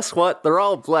 and guess what? They're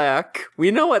all black. We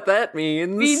know what that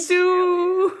means. Me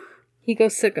too. He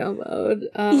goes sicko mode.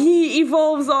 He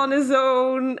evolves on his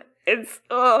own. It's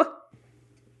I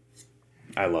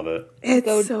love it.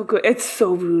 it's so good. It's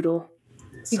so brutal.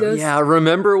 He goes, Yeah,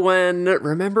 remember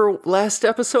last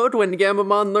episode when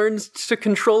Gamamon learns to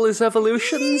control his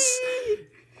evolutions?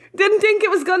 Didn't think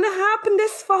it was gonna happen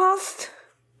this fast.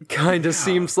 Kinda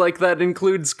seems like that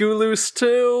includes Gulus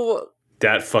too.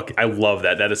 I love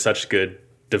that. That is such good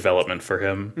development for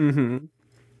him. Mm-hmm.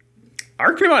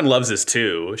 Arcanimon loves this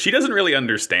too. She doesn't really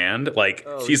understand. Like,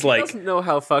 she doesn't know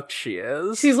how fucked she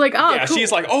is. She's like, oh, yeah, cool.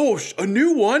 she's like, oh, a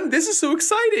new one? This is so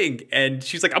exciting. And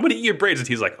she's like, I'm going to eat your brains. And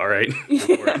he's like, all right.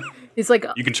 He's like,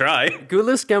 You can try.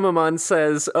 Gulus Gamamon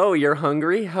says, "Oh, you're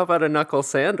hungry? How about a knuckle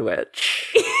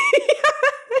sandwich?"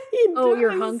 oh,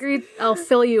 you're hungry? I'll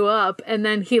fill you up. And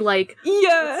then he like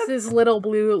puts his little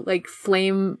blue like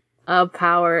flame of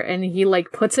power and he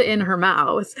like puts it in her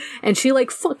mouth and she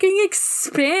like fucking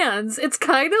expands. It's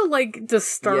kind of like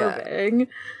disturbing.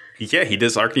 Yeah, he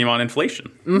does Arcanimon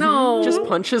inflation. No. Just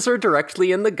punches her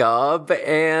directly in the gob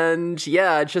and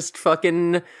yeah, just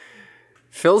fucking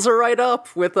fills her right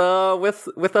up with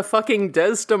a fucking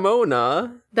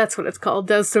Desdemona. That's what it's called,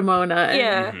 Desdemona.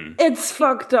 Yeah, it's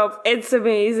fucked up. It's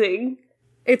amazing.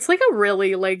 It's like a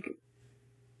really like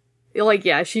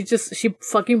yeah, she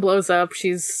fucking blows up.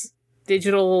 She's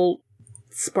digital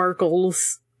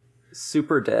sparkles.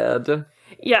 Super dead.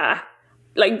 Yeah,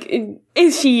 like,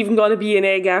 is she even gonna be an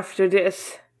egg after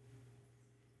this?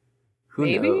 Who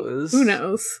knows? Who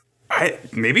knows?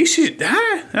 Maybe she.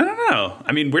 I don't know.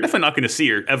 I mean, we're definitely not going to see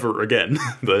her ever again.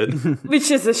 But Which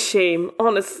is a shame,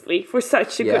 honestly, for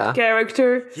such a good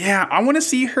character. yeah, I want to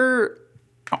see her.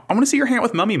 I want to see her hang out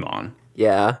with Mummymon.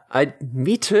 Yeah,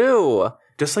 me too.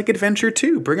 Just like Adventure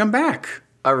 2, bring him back.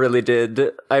 I really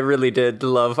did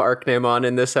love Arcanimon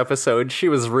in this episode. She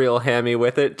was real hammy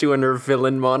with it, doing her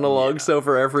villain monologues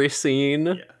over every scene.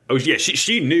 Yeah. Oh yeah,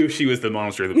 she knew she was the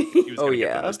monster that she was going to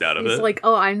get the most out of He's it. like,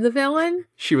 oh, I'm the villain?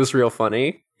 She was real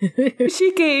funny.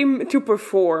 She came to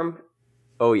perform.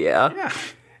 Oh yeah. Yeah.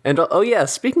 And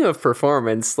speaking of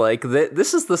performance, like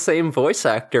this is the same voice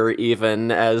actor even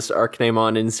as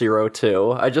Arcanimon in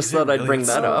 02. I just thought I'd bring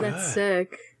that up. That's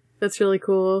sick. That's really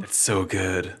cool. It's so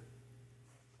good.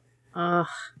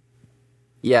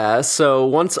 Yeah, so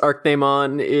once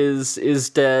Arcanimon is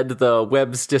dead, the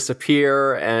webs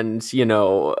disappear, and they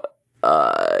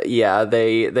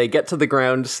get to the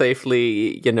ground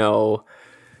safely,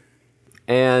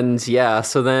 and yeah,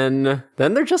 so then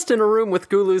they're just in a room with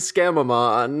Gulus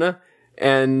Gamamon,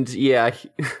 and yeah,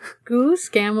 Goose,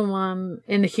 Gamamon,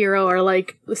 and Hero are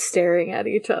like staring at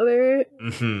each other.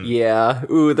 yeah,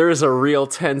 ooh, there's a real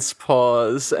tense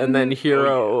pause, and then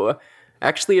Hero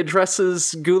actually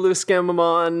addresses Gulus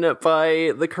Gamamon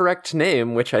by the correct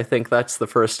name, which I think that's the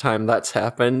first time that's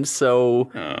happened,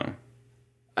 so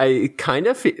I kind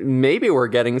of maybe we're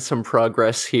getting some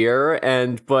progress here,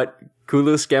 but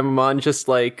Gulus Gamamon just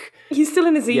like... He's still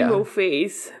in his emo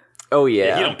phase. Oh yeah.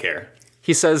 Yeah, he don't care.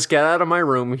 He says, "Get out of my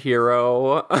room,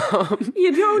 Hero."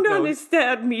 You don't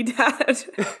understand me, Dad.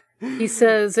 He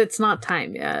says it's not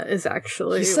time yet, is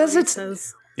actually He says what it's... he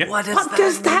says. Yeah. What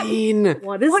does that mean?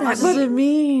 What does it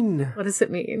mean? What does it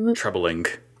mean? Troubling.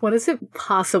 What does it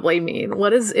possibly mean?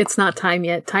 What is it's not time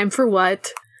yet? Time for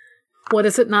what? What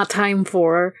is it not time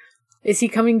for? Is he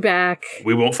coming back?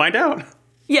 We won't find out.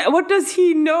 Yeah, what does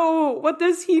he know? What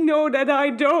does he know that I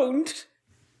don't?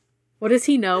 What does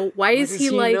he know? Why is he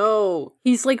like know?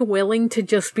 He's like willing to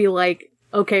just be like,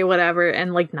 okay, whatever,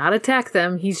 and like not attack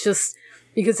them. He's just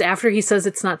because after he says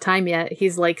it's not time yet,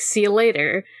 he's like, see you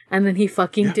later, and then he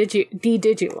fucking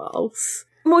de-digivolves.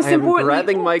 Most I am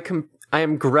importantly,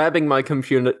 grabbing my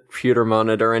computer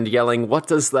monitor and yelling, "What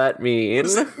does that mean?"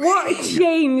 what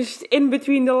changed in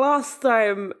between the last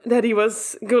time that he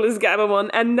was Gulus Gamamon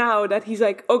and now that he's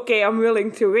like, okay, I'm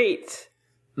willing to wait?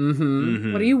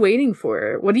 What are you waiting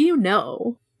for? What do you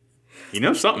know? You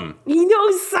know something. He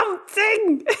knows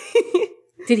something!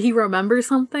 Did he remember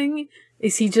something?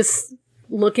 Is he just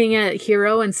looking at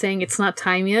Hero and saying it's not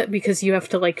time yet because you have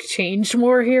to like change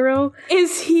more, Hero?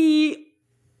 Is he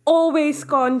always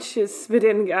conscious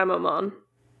within Gamamon?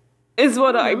 Is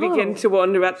what I begin to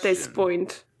wonder at this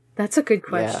point. That's a good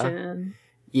question.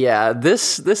 Yeah,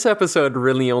 this episode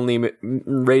really only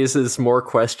raises more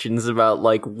questions about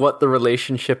like what the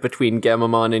relationship between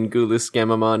Gamamon and Gulus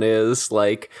Gamamon is,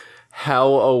 like how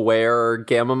aware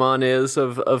Gamamon is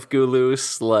of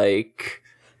Gulus, like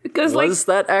Because was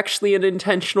that actually an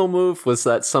intentional move? Was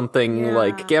that something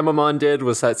like Gamamon did?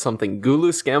 Was that something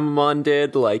Gulus Gamamon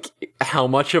did? Like, how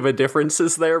much of a difference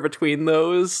is there between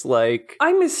those? Like,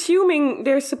 I'm assuming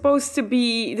they're supposed to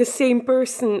be the same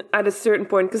person at a certain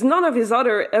point, because none of his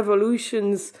other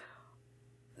evolutions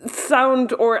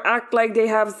sound or act like they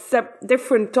have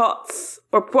different thoughts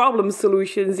or problem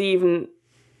solutions even,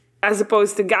 as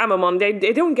opposed to Gamamon.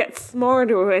 They don't get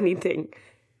smarter or anything.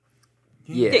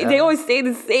 yeah. They always stay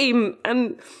the same,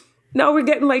 and now we're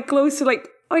getting like closer. Like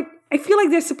I feel like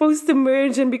they're supposed to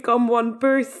merge and become one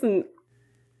person.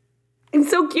 I'm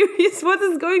so curious what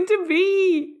it's going to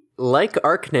be. like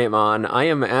Arcnemon, I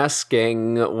am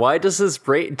asking, why does his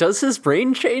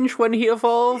brain change when he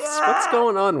evolves? What's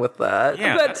going on with that?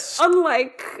 Yeah, But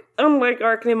unlike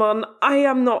Arcnemon, I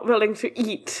am not willing to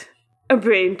eat a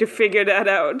brain to figure that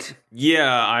out.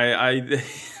 yeah, I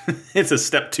it's a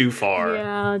step too far.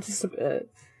 Yeah, just a bit.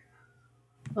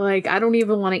 Like, I don't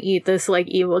even want to eat this, like,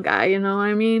 evil guy, you know what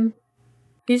I mean?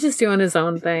 He's just doing his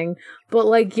own thing. But,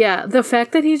 like, yeah, the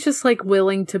fact that he's just, like,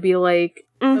 willing to be like,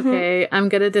 okay, I'm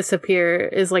gonna disappear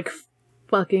is, like,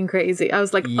 fucking crazy. I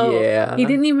was like, Yeah. he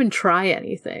didn't even try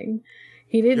anything.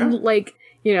 He didn't, like,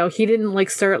 you know, he didn't, like,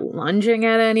 start lunging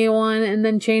at anyone and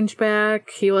then change back.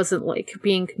 He wasn't, like,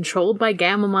 being controlled by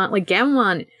Gamamon. Like,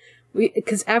 Gamamon,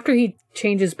 because after he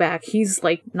changes back, he's,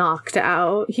 like, knocked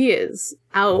out. He is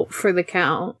out for the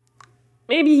count.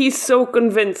 Maybe he's so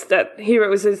convinced that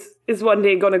Heroes is one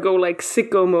day gonna go, like,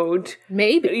 sicko mode.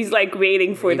 Maybe. He's, like,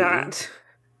 waiting for that.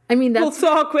 I mean, We'll that's...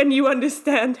 talk when you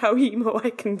understand how emo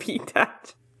I can beat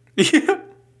that. Yeah.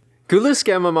 Gulus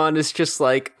Gamamon is just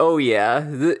like, oh yeah,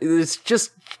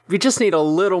 we just need a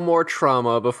little more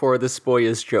trauma before this boy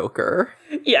is Joker.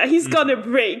 Yeah, he's gonna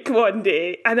break one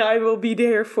day, and I will be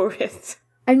there for it.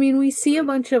 I mean, we see a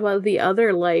bunch of the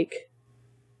other, like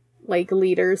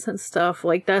leaders and stuff.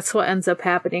 Like, that's what ends up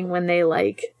happening when they,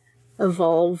 like,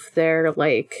 evolve their,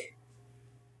 like,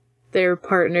 their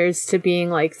partners to being,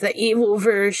 like, the evil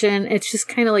version. It's just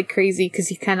kind of, like, crazy, because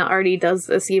he kind of already does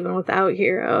this even without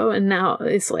Hero, and now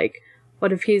it's, like,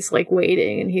 what if he's, like,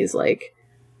 waiting, and he's, like,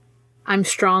 I'm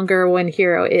stronger when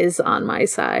Hero is on my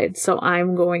side, so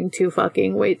I'm going to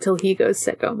fucking wait till he goes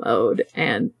sicko mode,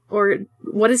 or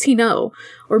what does he know?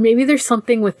 Or maybe there's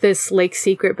something with this, like,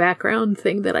 secret background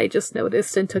thing that I just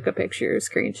noticed and took a picture,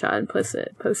 screenshot, and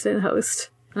posted in Host.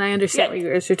 And I understand what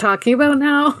you guys are talking about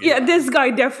now. Yeah, this guy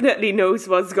definitely knows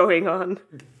what's going on.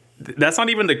 That's not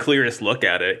even the clearest look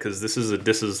at it, because this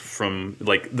is from,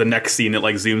 like, the next scene. It,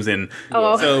 like, zooms in.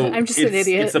 Oh, So I'm just an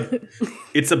idiot.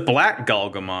 It's a black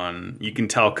Galgamon. You can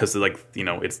tell because, like, you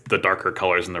know, it's the darker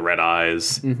colors and the red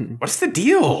eyes. What's the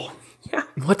deal?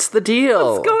 What's the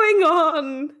deal? What's going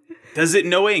on? Does it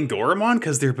know Angoramon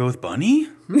because they're both bunny?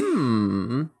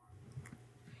 He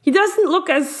doesn't look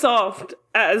as soft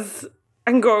as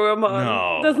Angoramon.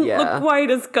 No. Doesn't Yeah. look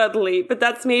quite as cuddly, but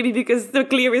that's maybe because the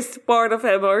clearest part of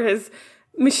him are his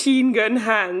machine gun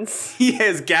hands. He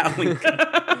has Gatling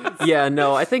guns. Yeah,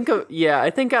 no, I think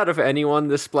out of anyone,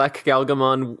 this Black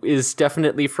Galgamon is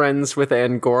definitely friends with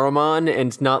Angoramon,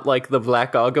 and not like the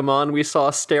Black Agumon we saw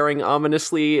staring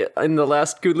ominously in the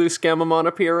last Gulus Gamamon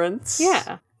appearance.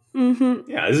 Yeah.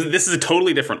 Yeah, this is a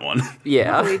totally different one.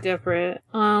 Yeah. Totally different.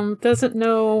 Doesn't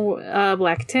know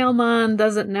Black Tailmon,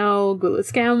 doesn't know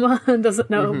Gulus Gamamon, doesn't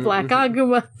know Black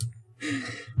Agumon.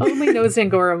 Only knows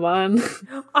Angoramon.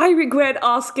 I regret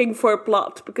asking for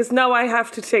plot, because now I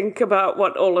have to think about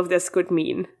what all of this could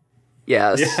mean.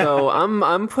 Yeah, so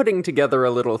I'm putting together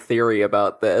a little theory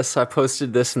about this. I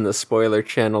posted this in the spoiler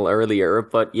channel earlier,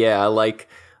 but yeah, like,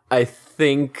 I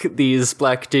think these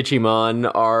Black Digimon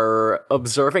are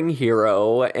observing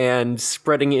Hero and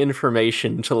spreading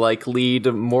information to, like, lead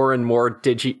more and more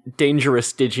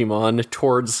dangerous Digimon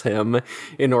towards him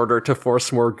in order to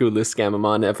force more Gulus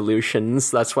Gamamon evolutions.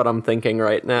 That's what I'm thinking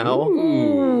right now.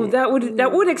 Ooh, that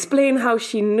would explain how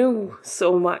she knew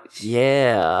so much.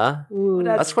 Yeah. Ooh,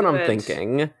 That's what I'm good.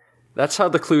 thinking. That's how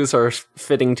the clues are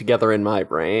fitting together in my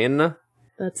brain.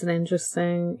 That's an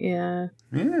interesting, yeah.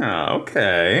 Yeah,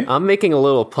 okay. I'm making a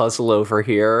little puzzle over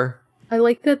here. I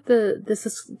like that this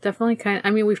is definitely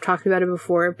I mean, we've talked about it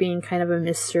before, it being kind of a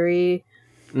mystery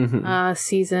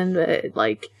season, but,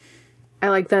 like, I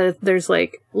like that there's,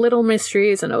 like, little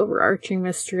mysteries and overarching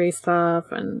mystery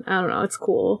stuff, and I don't know, it's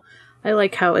cool. I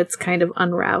like how it's kind of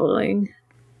unraveling.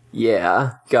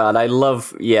 Yeah. God, I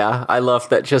love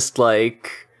that just,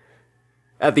 like,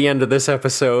 at the end of this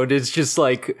episode, it's just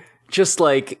like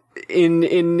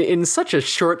in such a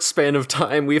short span of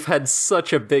time, we've had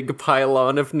such a big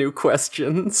pile-on of new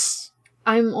questions.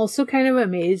 I'm also kind of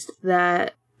amazed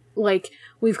that, like,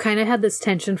 we've kind of had this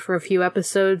tension for a few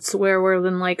episodes where we're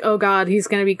then like, oh god, he's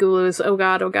gonna be Gulus, oh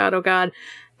god, oh god, oh god.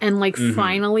 And, like,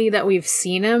 finally that we've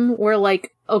seen him, we're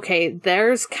like, okay,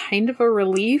 there's kind of a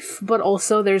relief, but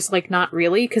also there's, like, not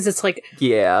really, because it's like,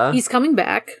 Yeah. he's coming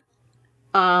back.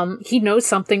 He knows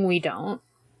something we don't.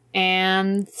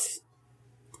 And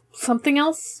something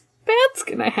else bad's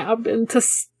gonna happen to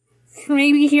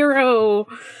maybe Hero.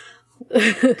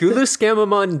 Gulus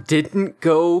Gamamon didn't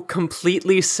go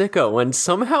completely sicko, and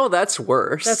somehow that's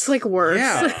worse. That's, like, worse.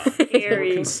 Yeah.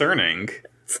 Scary. Concerning.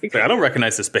 It's like, I don't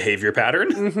recognize this behavior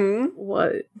pattern.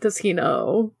 what does he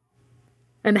know?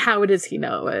 And how does he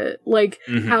know it? Like,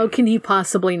 how can he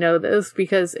possibly know this?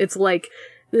 Because it's like,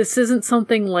 this isn't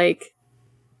something like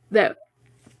that,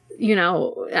 you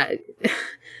know,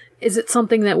 is it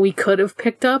something that we could have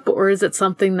picked up? Or is it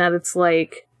something that it's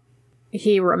like,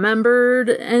 he remembered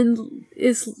and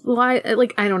is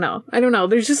like, I don't know.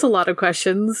 There's just a lot of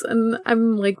questions and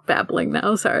I'm like babbling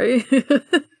now. Sorry.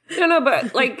 No,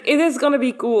 but like it is gonna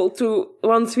be cool to,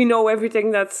 once we know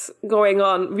everything that's going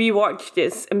on, rewatch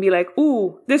this and be like,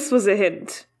 ooh, this was a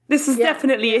hint. This is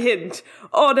definitely a hint.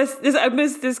 Oh, this I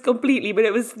missed this completely, but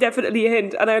it was definitely a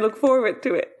hint, and I look forward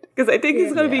to it because I think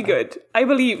it's gonna be good. I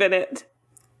believe in it.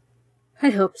 I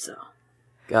hope so.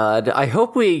 God, I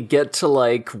hope we get to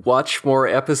like watch more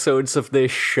episodes of this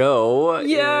show.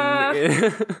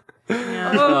 Yeah.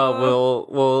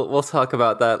 We'll talk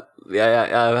about that.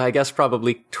 Yeah, I guess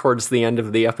probably towards the end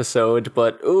of the episode.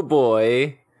 But oh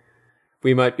boy,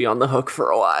 we might be on the hook for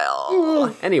a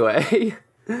while. Anyway,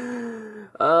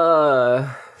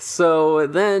 so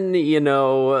then, you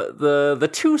know, the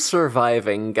two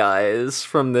surviving guys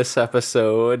from this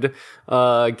episode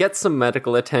get some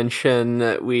medical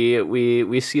attention.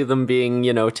 We see them being,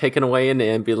 you know, taken away in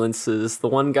ambulances. The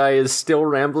one guy is still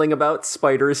rambling about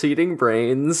spiders eating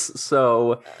brains,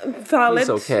 so Valid. he's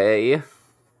okay.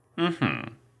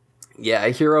 Yeah,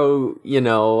 Hiro, you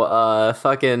know,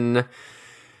 fucking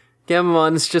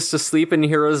Gamon's just asleep in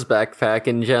Hiro's backpack,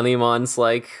 and Jellymon's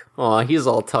like, aw, he's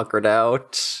all tuckered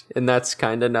out, and that's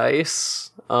kinda nice.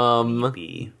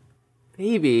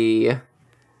 Maybe.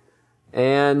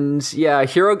 And yeah,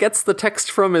 Hiro gets the text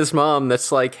from his mom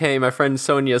that's like, hey, my friend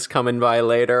Sonia's coming by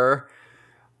later.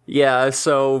 Yeah,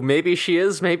 so maybe she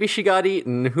is, maybe she got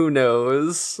eaten, who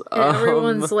knows? And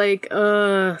everyone's like,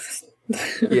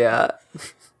 Yeah.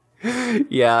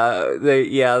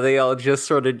 They all just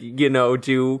sort of, you know,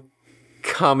 do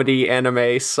comedy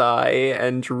anime sigh,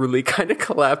 and Ruli kind of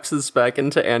collapses back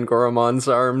into Angoramon's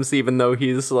arms, even though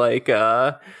he's like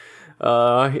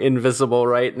invisible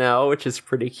right now, which is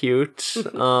pretty cute.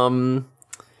 I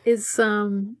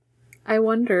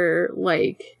wonder,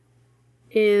 like,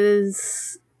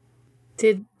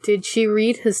 did she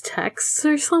read his texts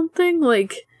or something?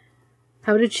 Like,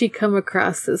 how did she come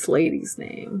across this lady's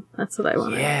name? That's what I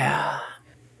want to know. Yeah.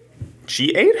 She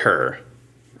ate her.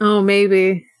 Oh,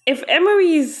 maybe. If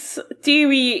Emery's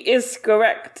theory is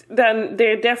correct, then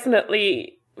they're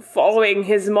definitely following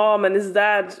his mom and his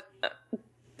dad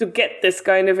to get this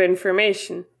kind of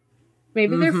information.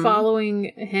 Maybe they're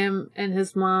following him and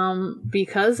his mom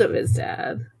because of his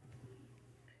dad.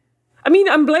 I mean,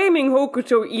 I'm blaming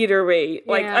Hokuto either way.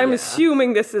 Like, Yeah. I'm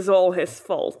assuming this is all his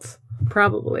fault.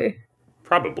 Probably.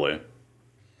 Probably.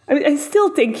 I mean, I still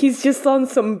think he's just on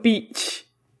some beach.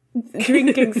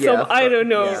 Drinking some, I don't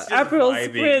know, Aperol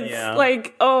vibing, Spritz. yeah.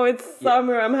 Like, oh, it's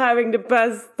summer, I'm having the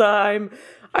best time.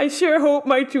 I sure hope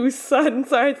my two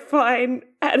sons are fine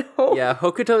at home. Yeah,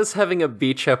 Hokuto's having a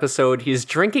beach episode. He's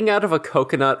drinking out of a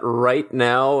coconut right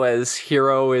now as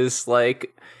Hiro is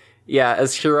like,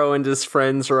 as Hiro and his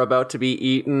friends are about to be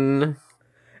eaten.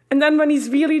 And then when he's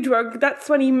really drunk, that's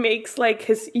when he makes, like,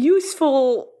 his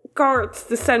useful cards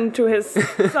to send to his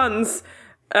sons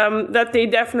that they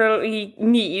definitely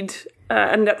need,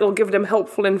 and that will give them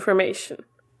helpful information.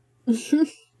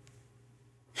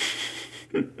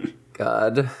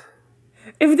 God.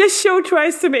 If this show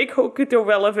tries to make Hokuto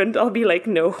relevant, I'll be like,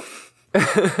 no.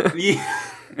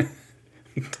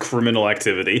 Criminal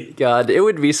activity. God, it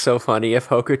would be so funny if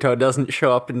Hokuto doesn't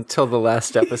show up until the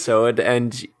last episode,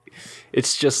 and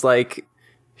it's just like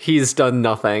he's done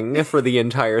nothing for the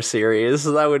entire series.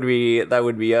 That would be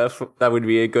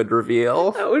a good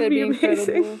reveal. That would That'd be be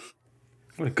amazing. incredible.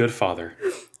 What a good father.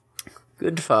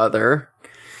 Good father.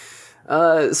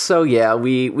 So yeah,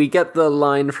 we get the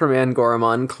line from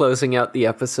Angoramon closing out the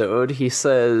episode. He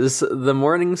says, "The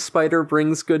morning spider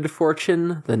brings good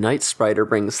fortune, the night spider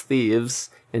brings thieves,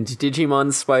 and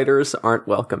Digimon spiders aren't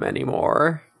welcome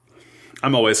anymore."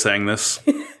 I'm always saying this.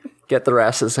 Get their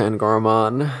asses,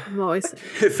 Angoramon. I'm always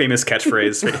saying. Famous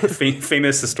catchphrase,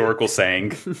 famous historical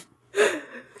saying.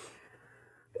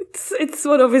 It's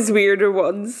one of his weirder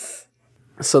ones.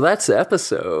 So that's the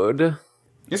episode.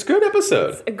 It's a good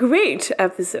episode. A great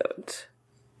episode.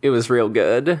 It was real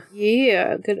good.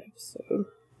 Yeah, good episode.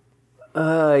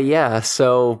 Yeah,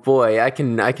 so boy, I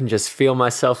can just feel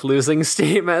myself losing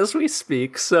steam as we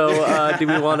speak. So, do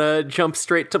we want to jump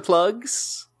straight to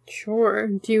plugs? Sure.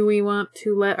 Do we want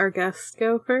to let our guests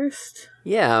go first?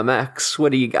 Yeah, Max,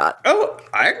 what do you got? Oh,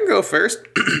 I can go first.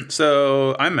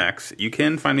 So, I'm Max. You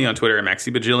can find me on Twitter at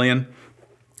MaxyBajillion.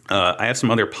 I have some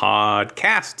other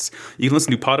podcasts. You can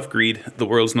listen to Pod of Greed, the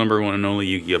world's number one and only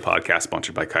Yu-Gi-Oh podcast,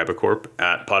 sponsored by Kaiba Corp,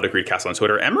 at Pod of Greed Cast on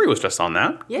Twitter. Emery was just on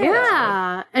that.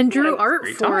 Yeah, and drew art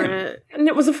great for time. it. And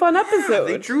it was a fun episode.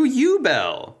 They drew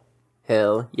U-Bell.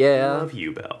 Hell I yeah. love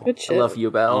U-Bell. Good I shit. love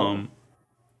you, Belle.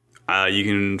 You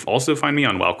can also find me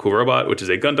on Wow Cool Robot, which is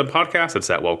a Gundam podcast. It's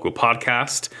at Wow Cool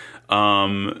Podcast.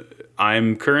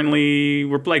 I'm currently,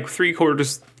 we're like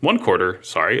one quarter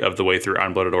of the way through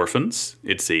Unblooded Orphans.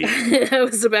 It's a I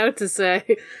was about to say.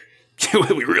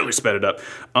 we really sped it up.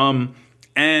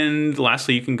 And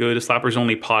lastly, you can go to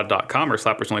slappersonlypod.com or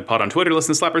slappersonlypod on Twitter.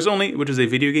 Listen to Slappers Only, which is a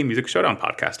video game music showdown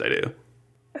podcast I do.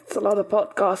 That's a lot of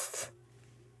podcasts.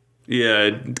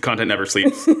 Yeah, content never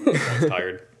sleeps. I'm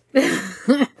tired.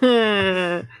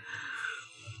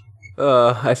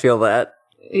 I feel that.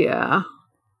 Yeah.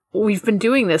 We've been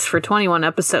doing this for 21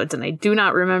 episodes, and I do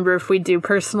not remember if we do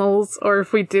personals or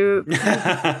if we do the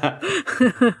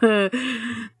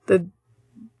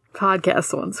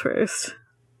podcast ones first.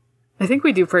 I think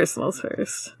we do personals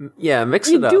first. Yeah, mix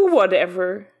You it up. do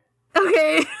whatever.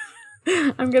 Okay.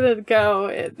 I'm gonna go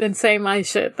and say my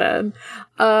shit then.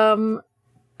 I'm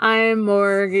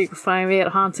Morg. You can find me at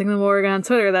Haunting the Morg on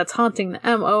Twitter. That's Haunting the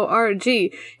MORG.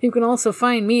 You can also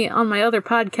find me on my other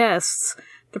podcasts.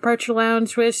 Departure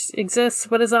Lounge, which exists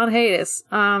but is on hiatus.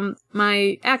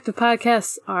 My active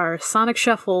podcasts are Sonic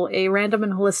Shuffle, a random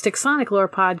and holistic Sonic lore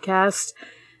podcast,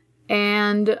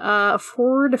 and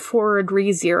Forward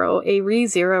ReZero, a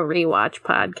ReZero rewatch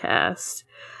podcast.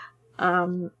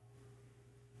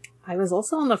 I was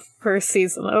also on the first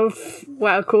season of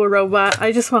Wow Cool Robot.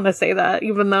 I just want to say that,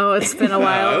 even though it's been a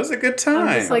while. It was a good time.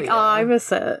 I'm just like, oh, I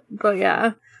miss it. But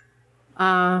yeah.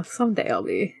 Someday I'll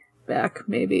be back,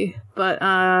 maybe. But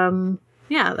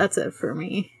yeah, that's it for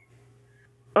me.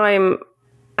 I'm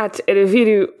at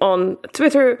Ereviru on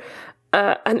Twitter.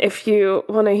 And if you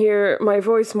want to hear my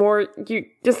voice more, you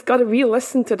just got to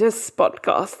re-listen to this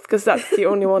podcast, because that's the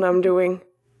only one I'm doing.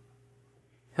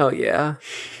 Hell yeah.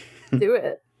 Do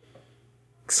it.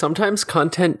 Sometimes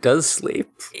content does sleep.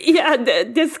 Yeah,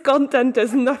 this content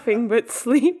is nothing but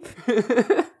sleep.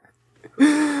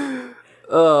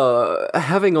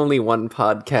 Having only one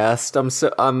podcast, I'm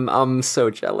so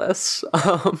jealous.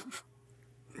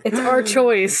 It's our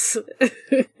choice.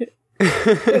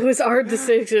 It was our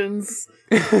decisions.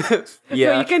 Yeah,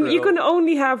 So you true. can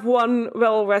only have one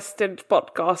well-rested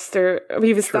podcaster.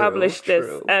 We've established this,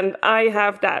 true. and I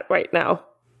have that right now.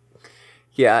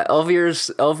 Yeah,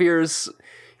 Elvier's,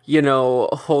 you know,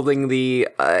 holding the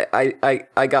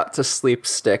I got to sleep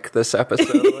stick this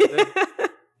episode.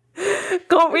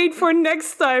 Can't wait for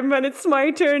next time when it's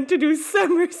my turn to do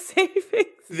summer savings.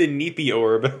 The Neepy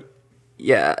Orb.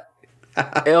 Yeah.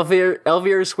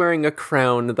 Elvier's wearing a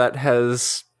crown that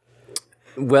has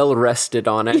well rested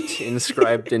on it,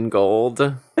 inscribed in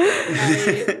gold.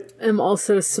 I'm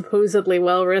also supposedly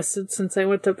well rested since I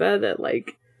went to bed at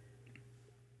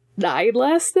 9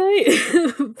 last night.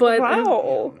 But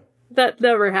Wow. that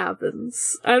never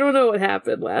happens. I don't know what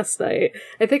happened last night.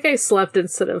 I think I slept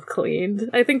instead of cleaned.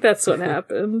 I think that's what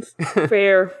happened.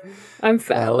 Fair. I'm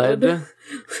valid.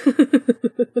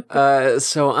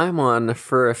 So I'm on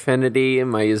Fur Affinity.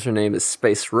 My username is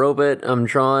Space Robot. I'm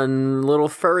drawing little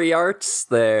furry arts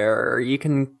there. You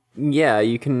can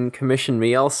commission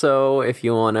me also if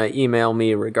you want to email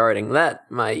me regarding that.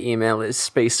 My email is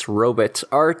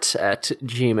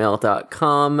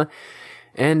spacerobotart@gmail.com.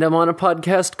 And I'm on a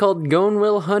podcast called Gone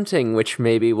Will Hunting, which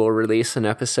maybe will release an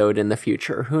episode in the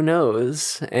future. Who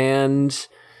knows? And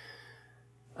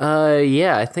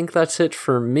yeah, I think that's it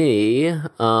for me.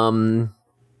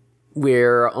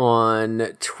 We're on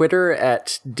Twitter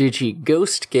at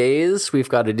DigiGhostGaze. We've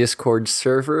got a Discord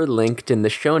server linked in the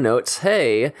show notes.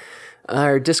 Hey,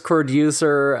 our Discord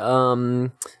user,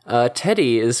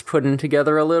 Teddy, is putting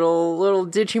together a little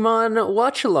Digimon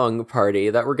watch-along party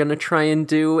that we're going to try and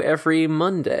do every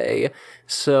Monday.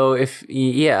 So if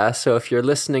you're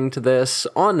listening to this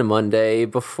on Monday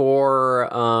before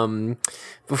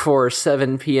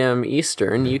 7 p.m.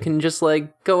 Eastern, you can just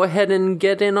go ahead and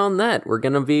get in on that. We're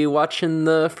going to be watching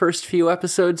the first few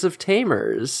episodes of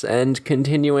Tamers and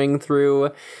continuing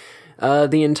through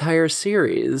the entire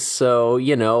series. So,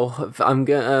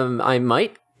 I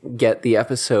might get the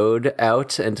episode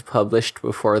out and published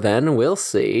before then. We'll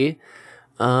see.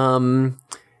 And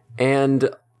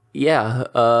yeah,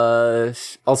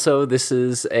 also this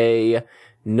is a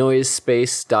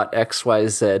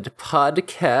Noisespace.xyz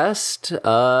podcast.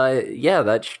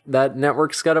 That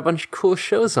network's got a bunch of cool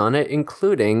shows on it,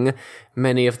 including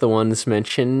many of the ones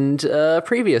mentioned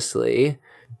previously.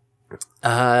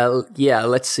 Yeah,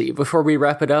 let's see. Before we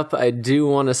wrap it up, I do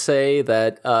want to say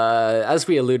that, as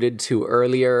we alluded to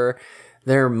earlier,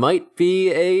 there might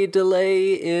be a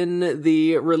delay in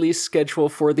the release schedule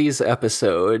for these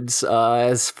episodes.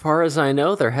 As far as I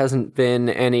know, there hasn't been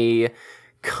any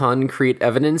concrete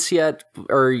evidence yet,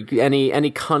 or any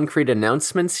concrete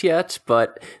announcements yet,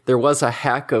 but there was a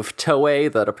hack of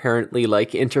Toei that apparently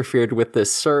interfered with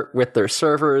this with their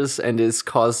servers and is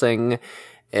causing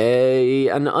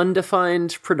an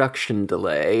undefined production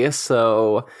delay.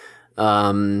 So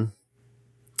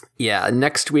yeah,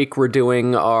 next week we're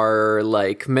doing our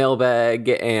mailbag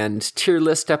and tier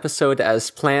list episode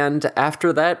as planned.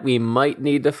 After that, we might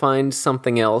need to find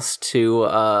something else to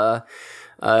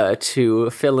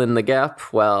fill in the gap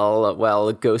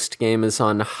while Ghost Game is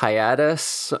on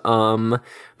hiatus.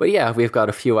 But yeah, we've got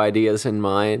a few ideas in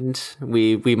mind.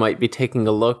 We might be taking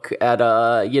a look at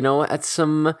at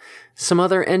some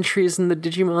other entries in the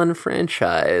Digimon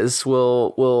franchise.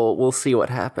 We'll see what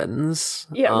happens.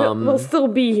 Yeah, we'll still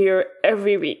be here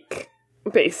every week,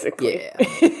 basically.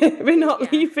 Yeah. We're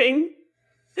not leaving.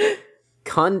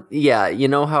 Yeah, you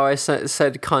know how I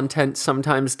said content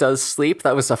sometimes does sleep?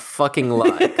 That was a fucking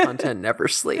lie. Content never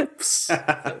sleeps. So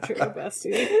true,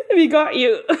 bestie. We got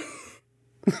you.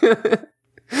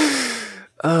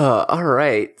 All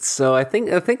right. So I think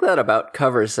that about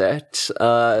covers it.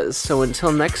 So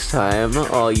until next time,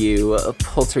 all you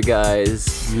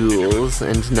poltergeists, ghouls,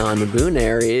 and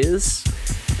non-boonaries,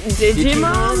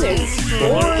 Digimon is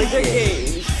for the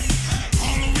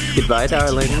games. Goodbye,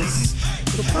 darlings.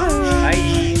 Bye.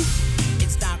 Bye.